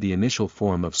comprehend the initial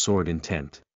form of sword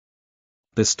intent.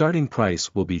 The starting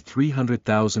price will be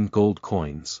 300,000 gold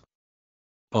coins.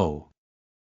 Oh.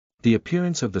 The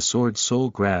appearance of the sword soul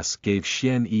grass gave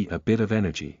Xian Yi a bit of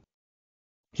energy.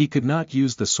 He could not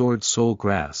use the sword soul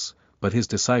grass, but his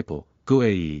disciple, Gue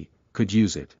Yi, could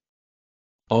use it.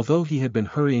 Although he had been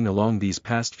hurrying along these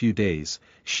past few days,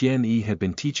 Xian Yi had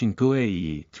been teaching Gue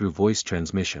Yi through voice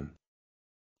transmission.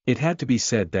 It had to be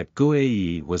said that Gue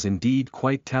Yi was indeed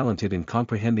quite talented in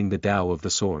comprehending the Tao of the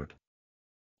sword.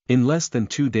 In less than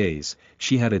 2 days,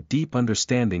 she had a deep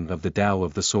understanding of the Tao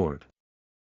of the sword.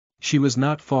 She was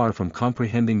not far from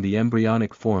comprehending the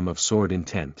embryonic form of sword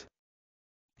intent.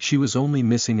 She was only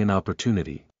missing an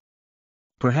opportunity.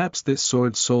 Perhaps this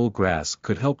sword soul grass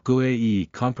could help Gue Yi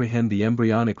comprehend the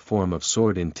embryonic form of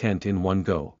sword intent in one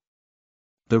go.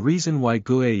 The reason why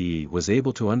Gue Yi was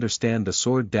able to understand the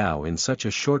sword Tao in such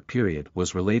a short period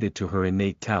was related to her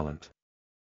innate talent.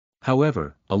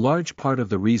 However, a large part of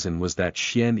the reason was that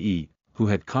Xian Yi, who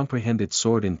had comprehended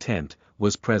sword intent,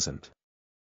 was present.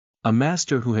 A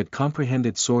master who had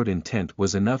comprehended sword intent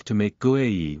was enough to make Gue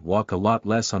Yi walk a lot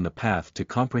less on the path to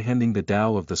comprehending the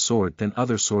Tao of the sword than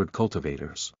other sword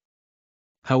cultivators.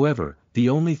 However, the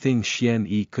only thing Xian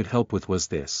Yi could help with was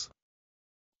this.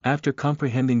 After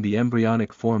comprehending the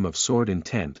embryonic form of sword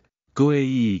intent, Gue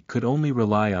Yi could only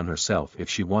rely on herself if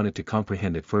she wanted to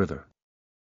comprehend it further.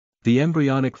 The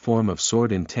embryonic form of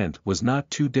sword intent was not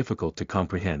too difficult to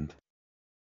comprehend.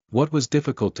 What was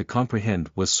difficult to comprehend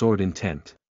was sword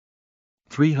intent.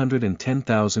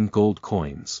 310,000 gold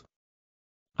coins.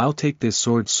 I'll take this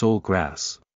sword soul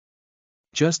grass.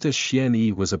 Just as Xian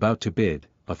Yi was about to bid,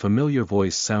 a familiar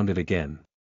voice sounded again.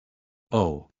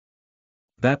 Oh.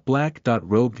 That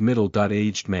black-robed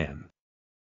middle-aged man.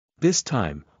 This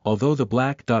time, although the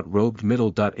black-robed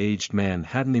middle-aged man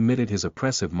hadn't emitted his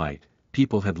oppressive might,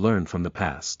 people had learned from the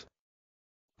past.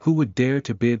 Who would dare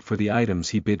to bid for the items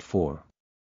he bid for?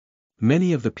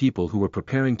 Many of the people who were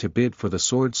preparing to bid for the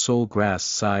sword soul grass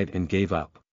sighed and gave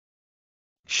up.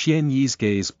 Xian Yi's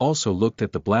gaze also looked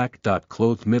at the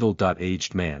black-clothed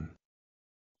middle-aged man.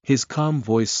 His calm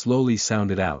voice slowly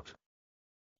sounded out.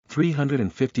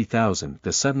 350,000.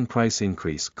 The sudden price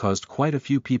increase caused quite a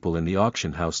few people in the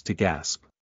auction house to gasp.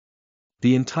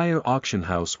 The entire auction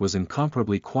house was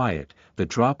incomparably quiet, the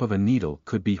drop of a needle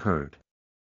could be heard.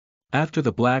 After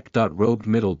the black-robed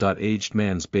middle-aged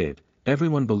man's bid,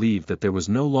 everyone believed that there was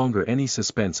no longer any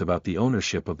suspense about the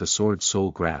ownership of the sword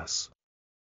soul grass.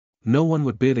 No one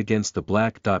would bid against the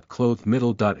black-clothed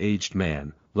middle-aged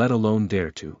man, let alone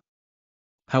dare to.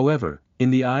 However,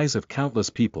 in the eyes of countless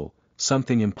people,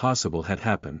 something impossible had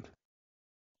happened.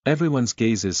 Everyone's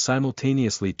gazes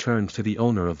simultaneously turned to the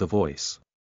owner of the voice.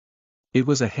 It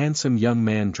was a handsome young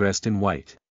man dressed in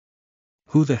white.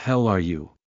 Who the hell are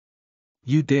you?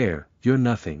 You dare, you're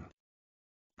nothing.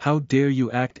 How dare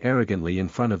you act arrogantly in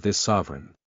front of this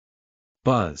sovereign?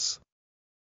 Buzz.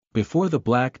 Before the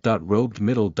black-robed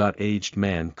middle-aged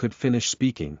man could finish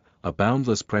speaking, a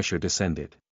boundless pressure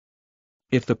descended.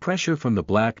 If the pressure from the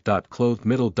black-clothed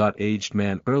middle-aged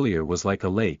man earlier was like a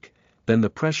lake, then the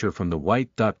pressure from the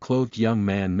white-clothed young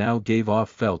man now gave off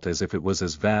felt as if it was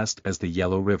as vast as the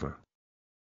Yellow River.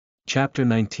 Chapter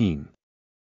 19.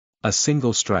 A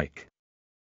Single Strike.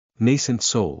 Nascent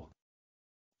Soul.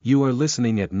 You are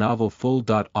listening at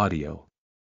NovelFull.audio.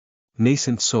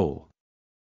 Nascent Soul.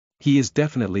 He is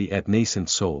definitely at Nascent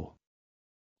Soul.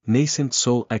 Nascent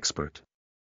Soul expert.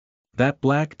 That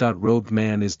black-robed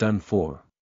man is done for.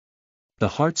 The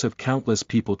hearts of countless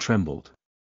people trembled.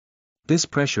 This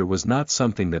pressure was not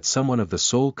something that someone of the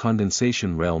soul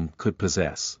condensation realm could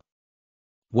possess.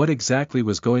 What exactly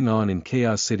was going on in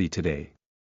Chaos City today?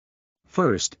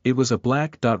 First, it was a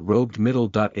black-robed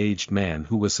middle-aged man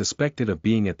who was suspected of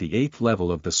being at the 8th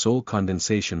level of the soul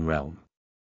condensation realm.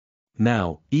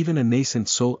 Now, even a nascent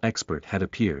soul expert had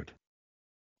appeared.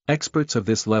 Experts of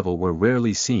this level were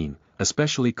rarely seen,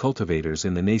 especially cultivators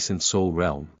in the nascent soul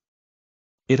realm.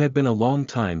 It had been a long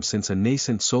time since a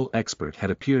nascent soul expert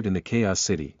had appeared in the Chaos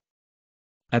City.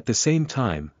 At the same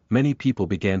time, many people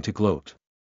began to gloat.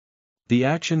 The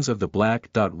actions of the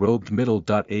black-robed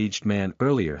middle-aged man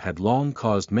earlier had long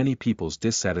caused many people's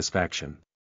dissatisfaction.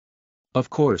 Of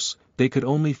course, they could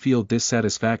only feel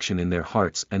dissatisfaction in their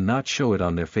hearts and not show it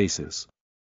on their faces.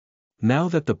 Now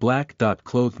that the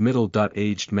black-clothed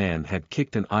middle-aged man had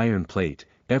kicked an iron plate,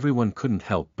 everyone couldn't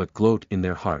help but gloat in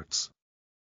their hearts.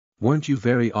 Weren't you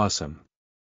very awesome?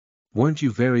 Weren't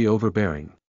you very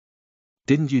overbearing?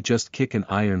 Didn't you just kick an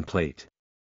iron plate?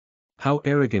 How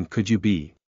arrogant could you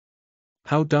be?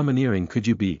 How domineering could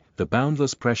you be? The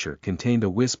boundless pressure contained a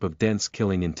wisp of dense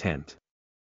killing intent.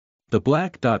 The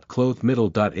black-clothed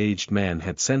middle-aged man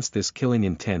had sensed this killing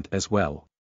intent as well.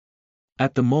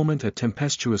 At the moment a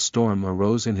tempestuous storm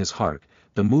arose in his heart,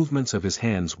 the movements of his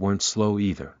hands weren't slow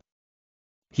either.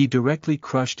 He directly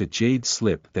crushed a jade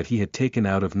slip that he had taken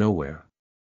out of nowhere.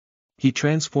 He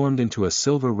transformed into a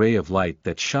silver ray of light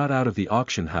that shot out of the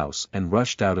auction house and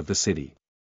rushed out of the city.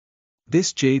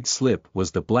 This jade slip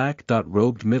was the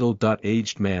black-robed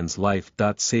middle-aged man's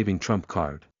life-saving trump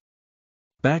card.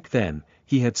 Back then,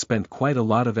 he had spent quite a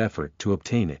lot of effort to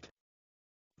obtain it.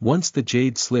 Once the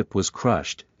jade slip was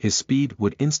crushed, his speed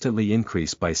would instantly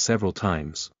increase by several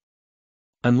times.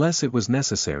 Unless it was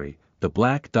necessary, the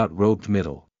black-robed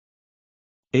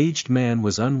middle-aged man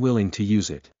was unwilling to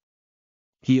use it.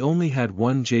 He only had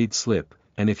one jade slip,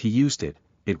 and if he used it,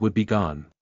 it would be gone.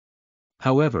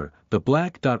 However, the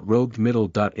black-robed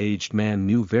middle-aged man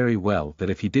knew very well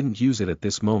that if he didn't use it at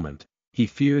this moment, he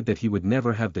feared that he would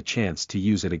never have the chance to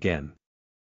use it again.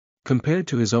 Compared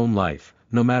to his own life,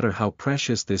 no matter how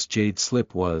precious this jade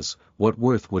slip was, what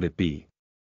worth would it be?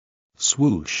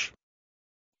 Swoosh!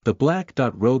 The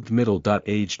black-robed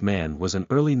middle-aged man was an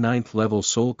early 9th level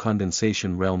soul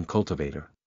condensation realm cultivator.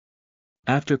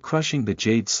 After crushing the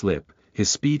jade slip, his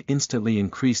speed instantly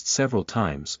increased several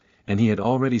times, and he had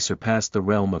already surpassed the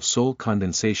realm of soul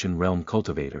condensation realm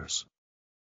cultivators.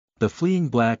 The fleeing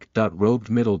black-robed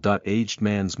middle-aged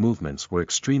man's movements were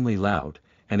extremely loud,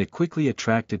 and it quickly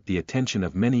attracted the attention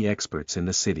of many experts in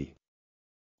the city.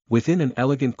 Within an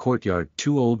elegant courtyard,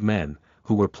 two old men,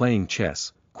 who were playing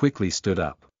chess, quickly stood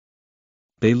up.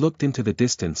 They looked into the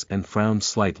distance and frowned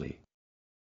slightly.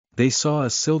 They saw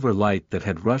a silver light that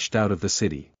had rushed out of the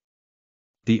city.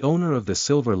 The owner of the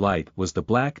silver light was the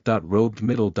black-robed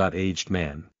middle-aged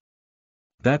man.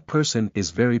 That person is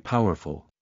very powerful.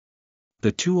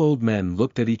 The two old men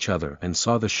looked at each other and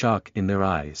saw the shock in their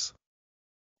eyes.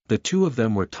 The two of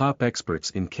them were top experts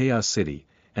in Chaos City,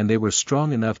 and they were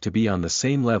strong enough to be on the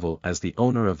same level as the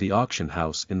owner of the auction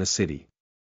house in the city.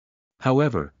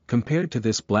 However, compared to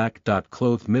this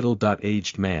black-clothed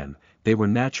middle-aged man, they were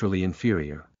naturally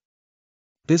inferior.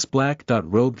 This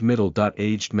black-robed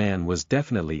middle-aged man was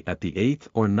definitely at the 8th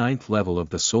or 9th level of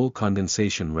the soul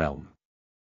condensation realm.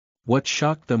 What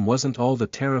shocked them wasn't all the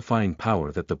terrifying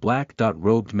power that the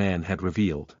black-robed man had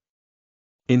revealed.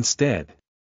 Instead,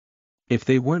 if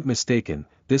they weren't mistaken,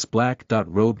 this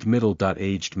black-robed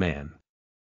middle-aged man,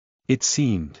 it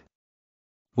seemed,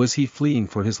 was he fleeing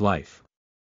for his life?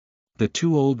 The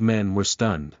two old men were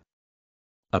stunned.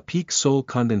 A peak soul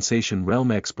condensation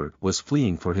realm expert was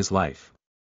fleeing for his life.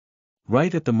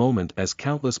 Right at the moment as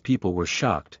countless people were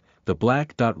shocked, the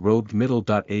black-robed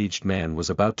middle-aged man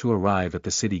was about to arrive at the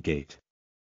city gate.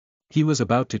 He was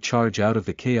about to charge out of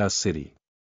the Chaos City.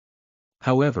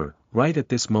 However, right at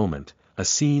this moment, a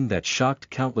scene that shocked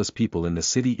countless people in the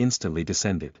city instantly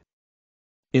descended.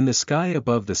 In the sky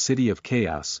above the city of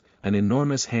Chaos, an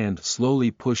enormous hand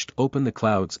slowly pushed open the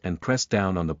clouds and pressed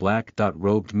down on the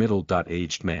black-robed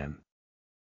middle-aged man.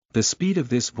 The speed of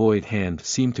this void hand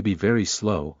seemed to be very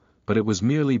slow, but it was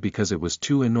merely because it was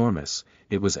too enormous,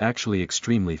 it was actually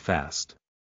extremely fast.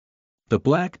 The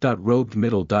black-robed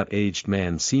middle-aged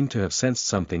man seemed to have sensed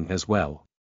something as well.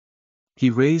 He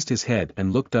raised his head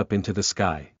and looked up into the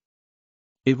sky.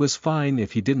 It was fine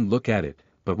if he didn't look at it,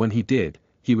 but when he did,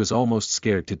 he was almost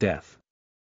scared to death.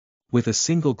 With a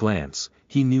single glance,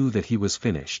 he knew that he was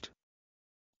finished.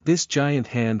 This giant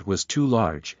hand was too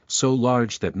large, so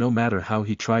large that no matter how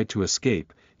he tried to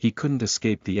escape, he couldn't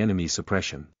escape the enemy's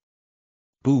suppression.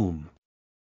 Boom!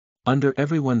 Under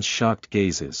everyone's shocked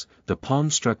gazes, the palm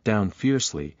struck down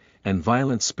fiercely, and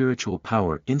violent spiritual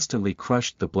power instantly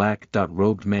crushed the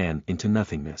black-robed man into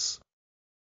nothingness.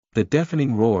 The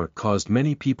deafening roar caused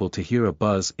many people to hear a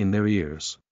buzz in their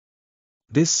ears.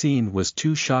 This scene was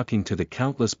too shocking to the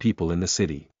countless people in the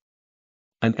city.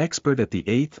 An expert at the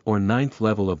 8th or 9th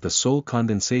level of the soul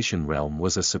condensation realm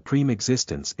was a supreme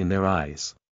existence in their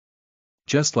eyes.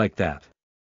 Just like that.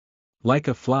 Like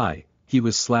a fly, he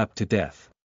was slapped to death.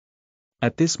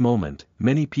 At this moment,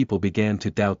 many people began to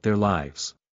doubt their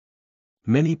lives.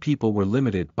 Many people were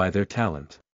limited by their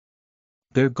talent.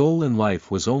 Their goal in life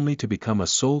was only to become a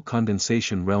soul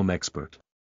condensation realm expert.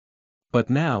 But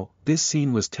now, this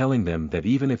scene was telling them that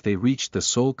even if they reached the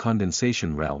soul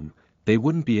condensation realm, they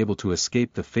wouldn't be able to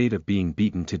escape the fate of being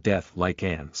beaten to death like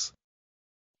ants.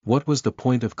 What was the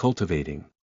point of cultivating?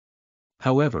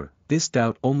 However, this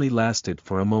doubt only lasted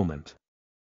for a moment.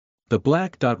 The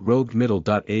black-robed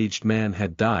middle-aged man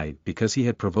had died because he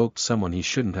had provoked someone he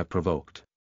shouldn't have provoked.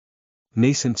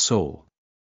 Nascent soul.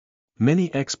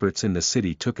 Many experts in the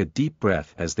city took a deep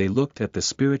breath as they looked at the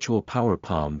spiritual power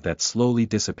palm that slowly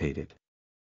dissipated.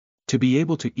 To be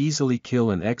able to easily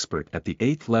kill an expert at the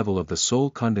 8th level of the soul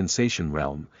condensation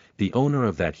realm, the owner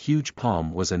of that huge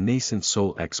palm was a nascent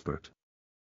soul expert.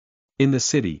 In the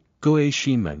city, Guo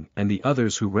Xinmeng and the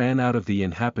others who ran out of the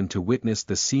inn happened to witness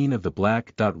the scene of the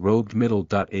black-robed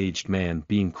middle-aged man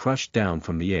being crushed down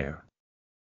from the air.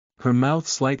 Her mouth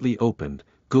slightly opened,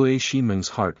 Guo Xinmeng's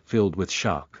heart filled with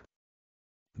shock.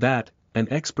 That, an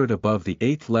expert above the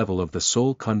 8th level of the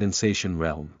soul condensation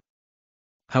realm.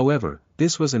 However,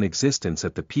 this was an existence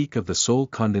at the peak of the soul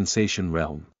condensation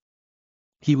realm.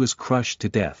 He was crushed to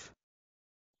death.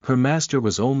 Her master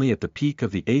was only at the peak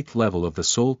of the 8th level of the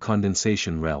soul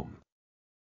condensation realm.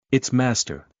 Its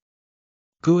master.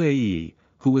 Guo Yi,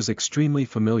 who was extremely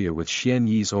familiar with Xian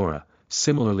Yi's aura,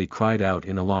 similarly cried out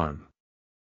in alarm.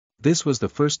 This was the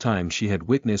first time she had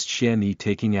witnessed Xian Yi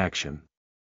taking action.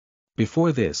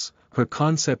 Before this, her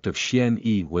concept of Xian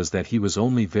Yi was that he was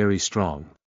only very strong.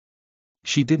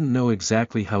 She didn't know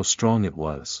exactly how strong it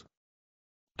was.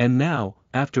 And now,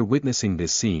 after witnessing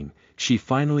this scene, she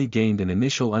finally gained an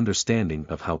initial understanding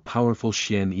of how powerful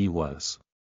Xian Yi was.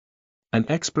 An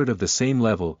expert of the same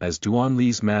level as Duan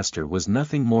Li's master was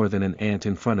nothing more than an ant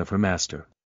in front of her master.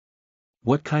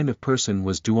 What kind of person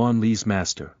was Duan Li's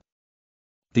master?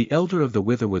 The elder of the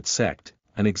Witherwood sect,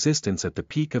 an existence at the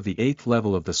peak of the 8th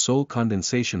level of the soul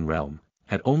condensation realm,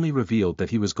 had only revealed that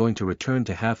he was going to return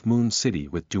to Half Moon City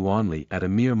with Duanli at a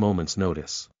mere moment's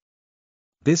notice.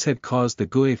 This had caused the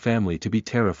Guo family to be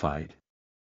terrified.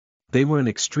 They were an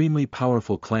extremely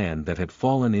powerful clan that had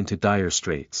fallen into dire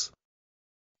straits.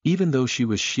 Even though she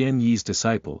was Xian Yi's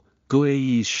disciple, Guo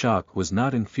Yi's shock was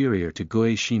not inferior to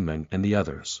Guo Xinmeng and the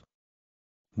others.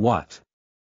 What?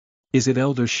 Is it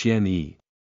Elder Xian Yi?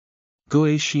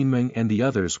 Guo Xinmeng and the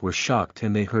others were shocked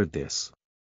and they heard this.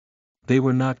 They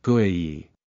were not Guo Yi.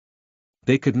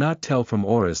 They could not tell from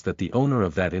auras that the owner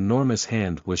of that enormous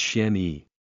hand was Xian Yi.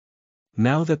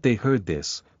 Now that they heard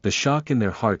this, the shock in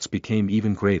their hearts became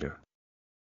even greater.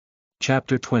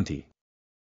 Chapter 20.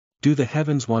 Do the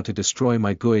heavens want to destroy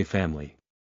my Guo family?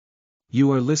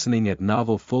 You are listening at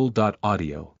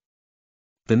novelfull.audio.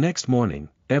 The next morning,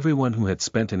 everyone who had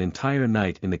spent an entire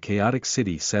night in the chaotic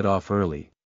city set off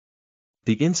early.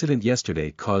 The incident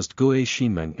yesterday caused Guo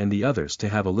Xinmeng and the others to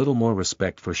have a little more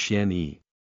respect for Xian Yi.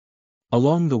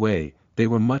 Along the way, they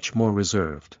were much more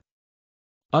reserved.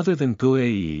 Other than Guo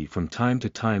Yi from time to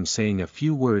time saying a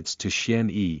few words to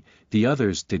Xian Yi, the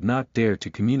others did not dare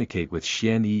to communicate with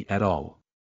Xian Yi at all.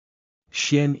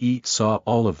 Xian Yi saw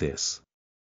all of this.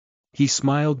 He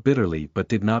smiled bitterly but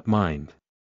did not mind.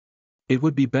 It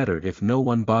would be better if no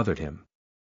one bothered him.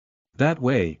 That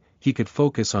way, he could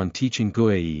focus on teaching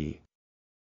Guo Yi.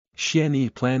 Xian Yi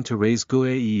planned to raise Guo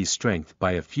Yi's strength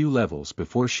by a few levels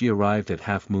before she arrived at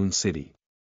Half Moon City.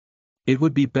 It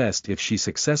would be best if she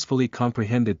successfully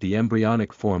comprehended the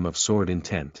embryonic form of sword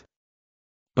intent.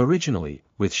 Originally,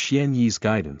 with Xian Yi's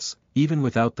guidance, even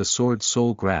without the sword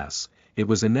soul grass, it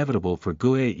was inevitable for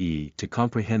Guo Yi to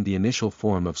comprehend the initial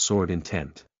form of sword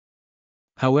intent.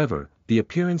 However, the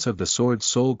appearance of the sword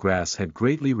soul grass had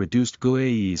greatly reduced Guo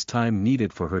Yi's time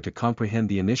needed for her to comprehend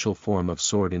the initial form of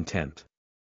sword intent.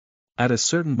 At a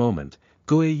certain moment,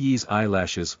 Guo Yi's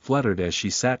eyelashes fluttered as she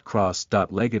sat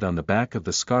cross-legged on the back of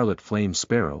the scarlet flame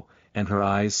sparrow, and her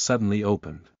eyes suddenly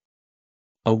opened.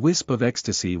 A wisp of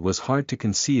ecstasy was hard to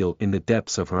conceal in the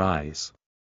depths of her eyes.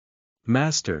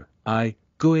 Master, Guo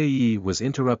Yi was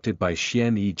interrupted by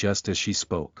Xian Yi just as she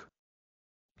spoke.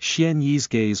 Xian Yi's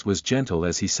gaze was gentle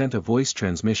as he sent a voice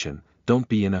transmission, "Don't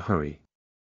be in a hurry."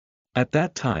 At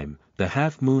that time, the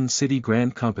Half Moon City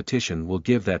Grand Competition will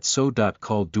give that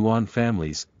so-called Duan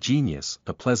family's genius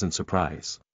a pleasant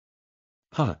surprise.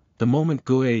 The moment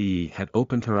Guei had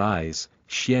opened her eyes,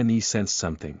 Xian Yi sensed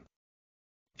something.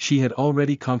 She had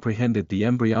already comprehended the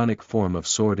embryonic form of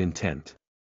sword intent.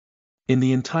 In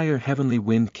the entire Heavenly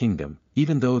Wind Kingdom,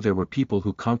 even though there were people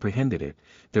who comprehended it,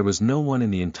 there was no one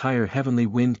in the entire Heavenly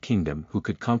Wind Kingdom who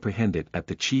could comprehend it at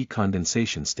the Qi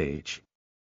condensation stage.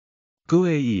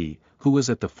 Guei, who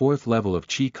was at the 4th level of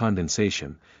Qi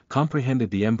condensation, comprehended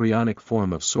the embryonic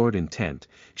form of sword intent.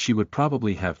 She would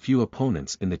probably have few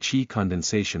opponents in the Qi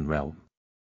condensation realm.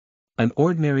 An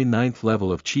ordinary 9th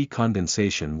level of Qi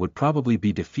condensation would probably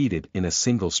be defeated in a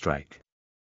single strike.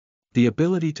 The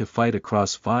ability to fight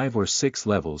across 5 or 6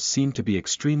 levels seemed to be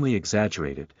extremely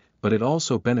exaggerated, but it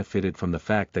also benefited from the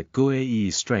fact that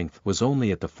Guei's strength was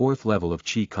only at the 4th level of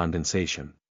Qi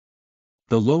condensation.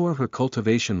 The lower her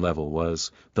cultivation level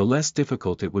was, the less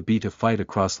difficult it would be to fight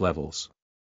across levels.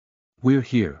 We're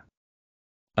here.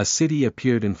 A city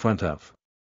appeared in front of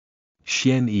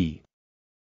Xian Yi.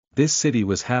 This city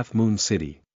was Half Moon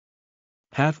City.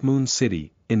 Half Moon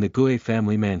City, in the Guei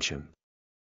family mansion.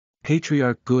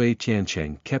 Patriarch Guei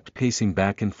Tiancheng kept pacing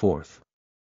back and forth.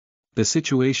 The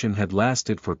situation had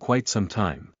lasted for quite some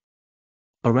time.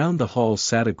 Around the hall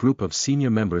sat a group of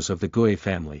senior members of the Guei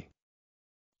family.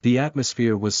 The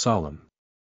atmosphere was solemn.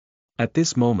 At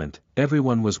this moment,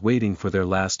 everyone was waiting for their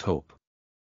last hope.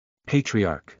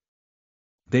 Patriarch.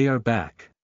 They are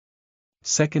back.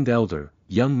 Second Elder,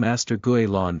 young Master Guei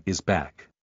Lan is back.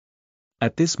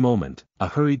 At this moment, a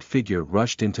hurried figure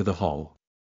rushed into the hall.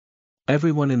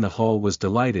 Everyone in the hall was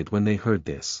delighted when they heard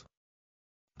this.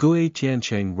 Guei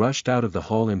Tiancheng rushed out of the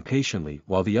hall impatiently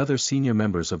while the other senior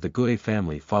members of the Guei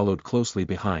family followed closely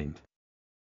behind.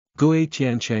 Guei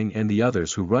Tiancheng and the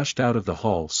others who rushed out of the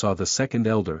hall saw the second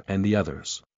elder and the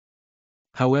others.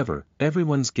 However,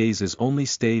 everyone's gazes only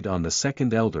stayed on the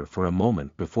second elder for a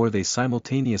moment before they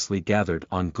simultaneously gathered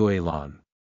on Guei Lan.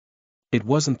 It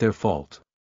wasn't their fault.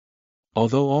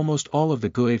 Although almost all of the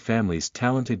Guei family's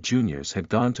talented juniors had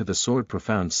gone to the Sword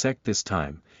Profound sect this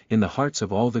time, in the hearts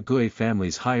of all the Guei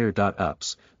family's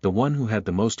higher-ups, the one who had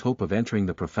the most hope of entering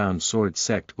the Profound Sword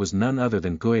sect was none other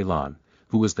than Guei Lan,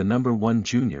 who was the number 1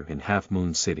 junior in Half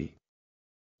Moon City.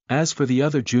 As for the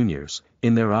other juniors,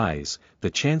 in their eyes, the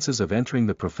chances of entering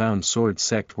the Profound Sword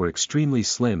sect were extremely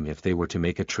slim if they were to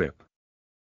make a trip.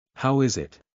 How is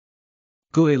it?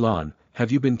 Guei Lan,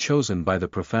 have you been chosen by the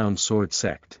Profound Sword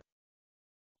sect?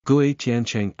 Guei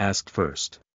Tiancheng asked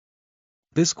first.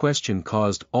 This question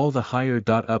caused all the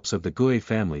higher-ups of the Guei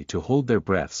family to hold their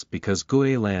breaths because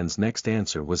Guei Lan's next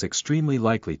answer was extremely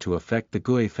likely to affect the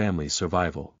Guei family's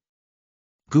survival.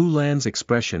 Gu Lan's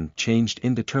expression changed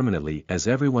indeterminately as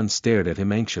everyone stared at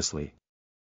him anxiously.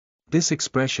 This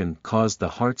expression caused the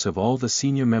hearts of all the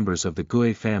senior members of the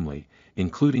Guei family,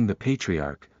 including the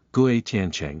patriarch, Guei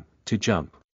Tiancheng, to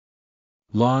jump.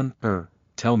 Lan,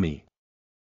 tell me.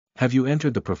 Have you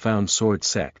entered the Profound Sword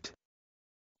sect?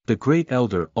 The Great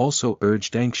Elder also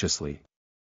urged anxiously.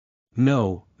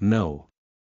 No.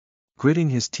 Gritting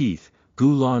his teeth,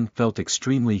 Gu Lan felt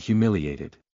extremely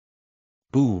humiliated.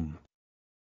 Boom.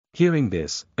 Hearing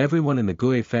this, everyone in the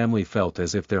Guei family felt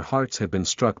as if their hearts had been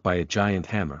struck by a giant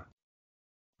hammer.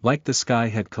 Like the sky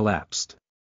had collapsed.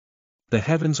 The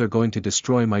heavens are going to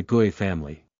destroy my Guei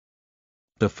family.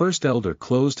 The first elder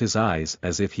closed his eyes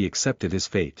as if he accepted his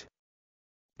fate.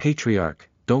 Patriarch,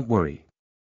 don't worry.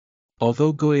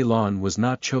 Although Guei Lan was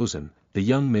not chosen, the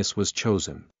young miss was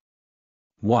chosen.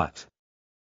 What?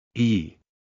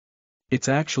 It's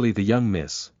actually the young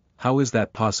miss. How is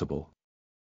that possible?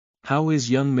 How is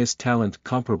young Miss talent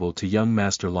comparable to young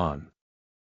Master Lan?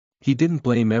 He didn't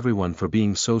blame everyone for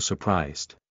being so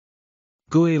surprised.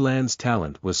 Guei Lan's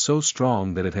talent was so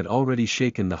strong that it had already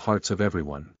shaken the hearts of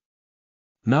everyone.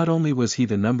 Not only was he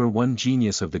the number 1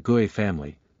 genius of the Guei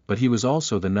family, but he was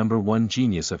also the number 1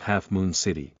 genius of Half Moon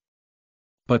City.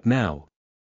 But now,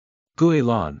 Guei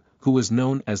Lan, who was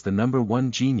known as the number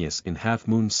 1 genius in Half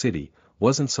Moon City,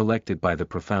 wasn't selected by the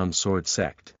Profound Sword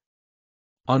sect.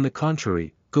 On the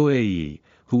contrary, Guei,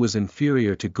 who was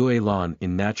inferior to Guei Lan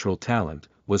in natural talent,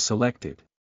 was selected.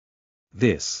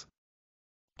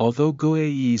 Although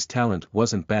Guei's talent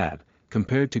wasn't bad,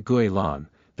 compared to Guei Lan,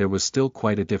 there was still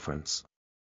quite a difference.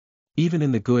 Even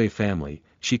in the Guei family,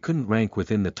 she couldn't rank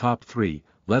within the top 3,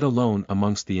 let alone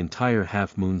amongst the entire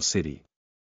Half Moon City.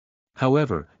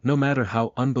 However, no matter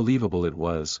how unbelievable it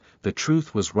was, the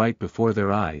truth was right before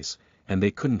their eyes, and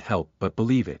they couldn't help but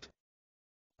believe it.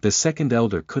 The second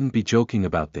elder couldn't be joking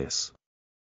about this.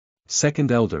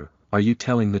 Second elder, are you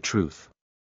telling the truth?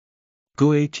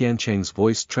 Guei Tiancheng's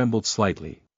voice trembled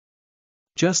slightly.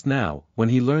 Just now, when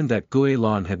he learned that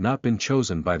Guilin had not been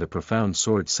chosen by the Profound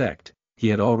Sword sect, he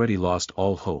had already lost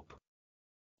all hope.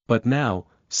 But now,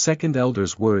 Second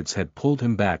Elder's words had pulled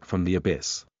him back from the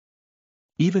abyss.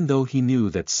 Even though he knew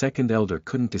that Second Elder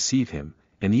couldn't deceive him,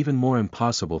 and even more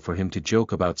impossible for him to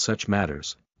joke about such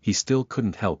matters, he still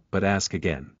couldn't help but ask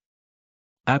again.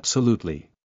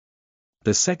 Absolutely.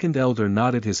 The Second Elder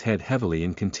nodded his head heavily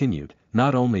and continued,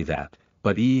 not only that,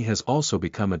 but he has also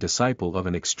become a disciple of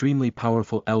an extremely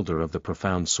powerful elder of the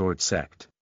Profound Sword sect.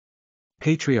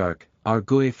 Patriarch, our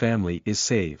Gui family is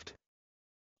saved.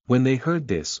 When they heard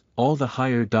this, all the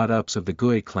higher-ups of the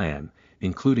Gui clan,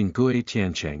 including Gui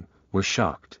Tiancheng, were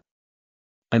shocked.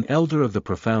 An elder of the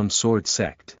Profound Sword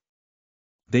sect.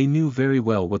 They knew very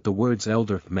well what the words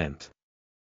elder meant.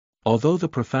 Although the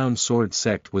Profound Sword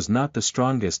sect was not the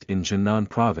strongest in Jinan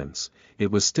province,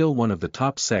 it was still one of the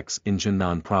top sects in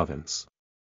Jinan province.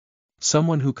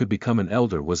 Someone who could become an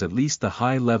elder was at least the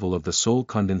high level of the soul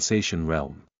condensation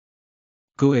realm.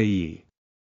 Gui.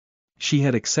 She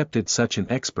had accepted such an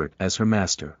expert as her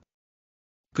master.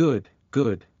 Good,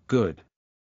 good, good.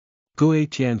 Gui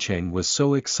Tiancheng was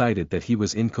so excited that he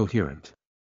was incoherent.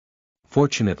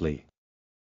 Fortunately,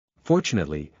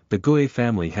 the Gui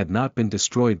family had not been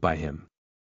destroyed by him.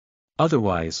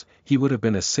 Otherwise, he would have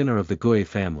been a sinner of the Gui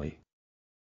family.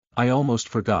 I almost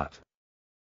forgot.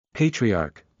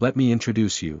 Patriarch, let me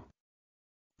introduce you.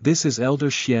 This is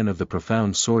Elder Xian of the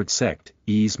Profound Sword sect,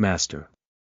 Yi's master.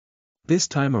 This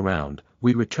time around,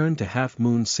 we returned to Half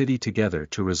Moon City together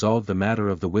to resolve the matter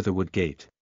of the Witherwood Gate.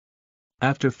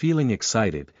 After feeling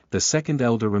excited, the Second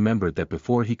Elder remembered that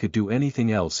before he could do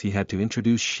anything else he had to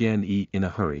introduce Xian Yi in a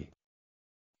hurry.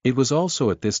 It was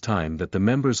also at this time that the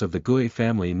members of the Gui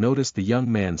family noticed the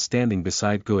young man standing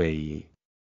beside Gui Yi.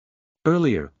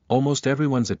 Earlier, almost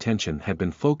everyone's attention had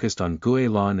been focused on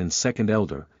Guilin and Second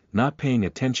Elder, not paying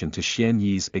attention to Xian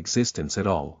Yi's existence at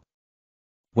all.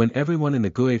 When everyone in the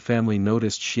Gui family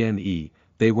noticed Xian Yi,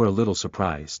 they were a little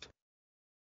surprised.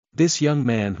 This young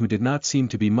man who did not seem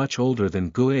to be much older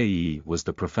than Gui Yi was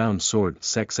the Profound Sword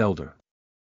sect's elder.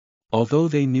 Although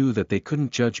they knew that they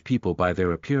couldn't judge people by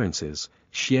their appearances,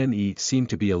 Xian Yi seemed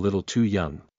to be a little too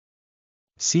young.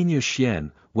 Senior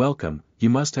Xian, welcome,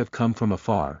 you must have come from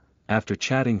afar. After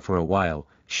chatting for a while,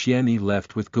 Xian Yi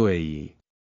left with Gui Yi.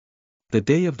 The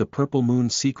day of the Purple Moon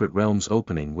Secret Realm's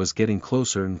opening was getting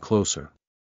closer and closer.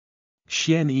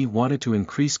 Xian Yi wanted to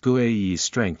increase Gui Yi's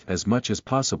strength as much as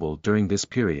possible during this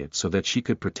period so that she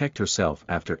could protect herself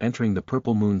after entering the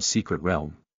Purple Moon Secret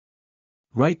Realm.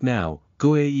 Right now,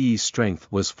 Gui Yi's strength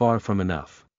was far from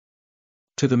enough.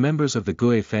 To the members of the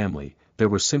Gui family, there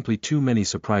were simply too many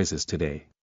surprises today.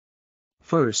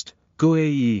 First, Gui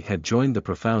Yi had joined the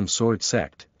Profound Sword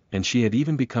sect, and she had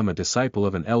even become a disciple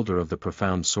of an elder of the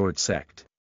Profound Sword sect.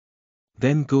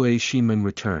 Then Gui Xinmeng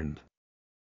returned.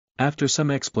 After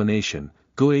some explanation,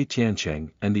 Gui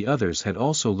Tiancheng and the others had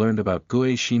also learned about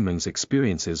Gui Xinmeng's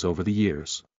experiences over the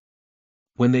years.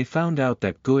 When they found out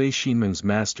that Gui Xinmeng's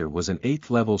master was an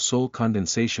 8th-level soul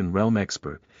condensation realm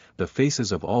expert, the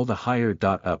faces of all the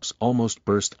higher-ups almost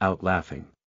burst out laughing.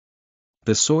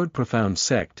 The Sword Profound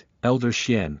sect, Elder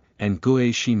Xian, and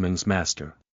Gui Xinmeng's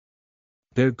master.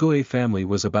 Their Gui family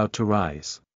was about to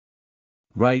rise.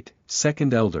 Right,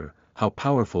 Second Elder, how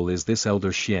powerful is this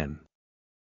Elder Xian?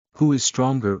 Who is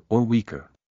stronger or weaker?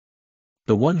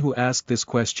 The one who asked this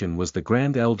question was the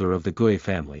Grand Elder of the Gui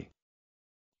family.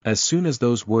 As soon as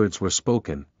those words were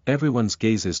spoken, everyone's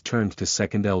gazes turned to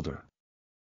Second Elder.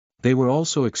 They were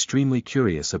also extremely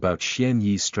curious about Xian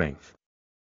Yi's strength.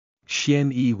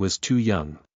 Xian Yi was too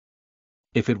young.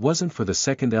 If it wasn't for the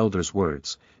Second Elder's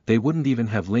words, they wouldn't even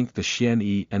have linked the Xian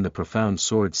Yi and the Profound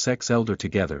Sword sect's elder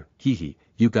together. Hehe,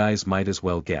 you guys might as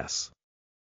well guess.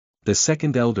 The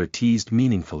Second Elder teased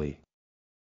meaningfully.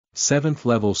 7th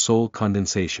level soul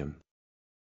condensation.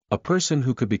 A person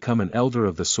who could become an elder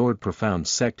of the Sword Profound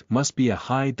sect must be a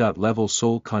high-level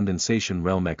soul condensation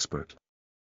realm expert.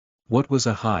 What was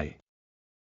a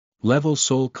high-level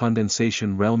soul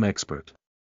condensation realm expert?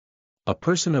 A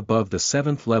person above the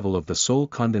 7th level of the soul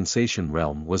condensation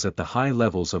realm was at the high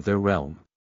levels of their realm.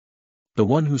 The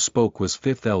one who spoke was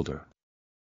 5th Elder.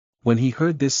 When he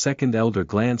heard this, Second Elder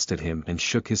glanced at him and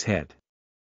shook his head.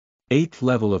 8th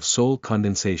level of soul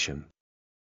condensation.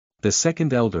 The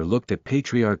Second Elder looked at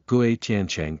Patriarch Gui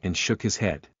Tiancheng and shook his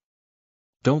head.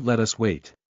 Don't let us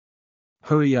wait.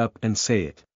 Hurry up and say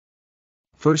it.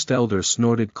 First Elder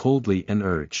snorted coldly and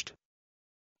urged.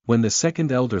 When the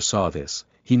Second Elder saw this,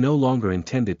 he no longer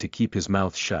intended to keep his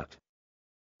mouth shut.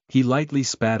 He lightly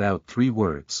spat out 3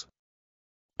 words.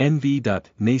 NV.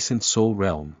 Nascent Soul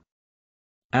Realm.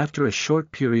 After a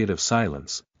short period of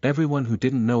silence, Everyone who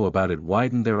didn't know about it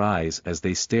widened their eyes as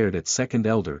they stared at Second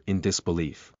Elder in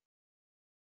disbelief.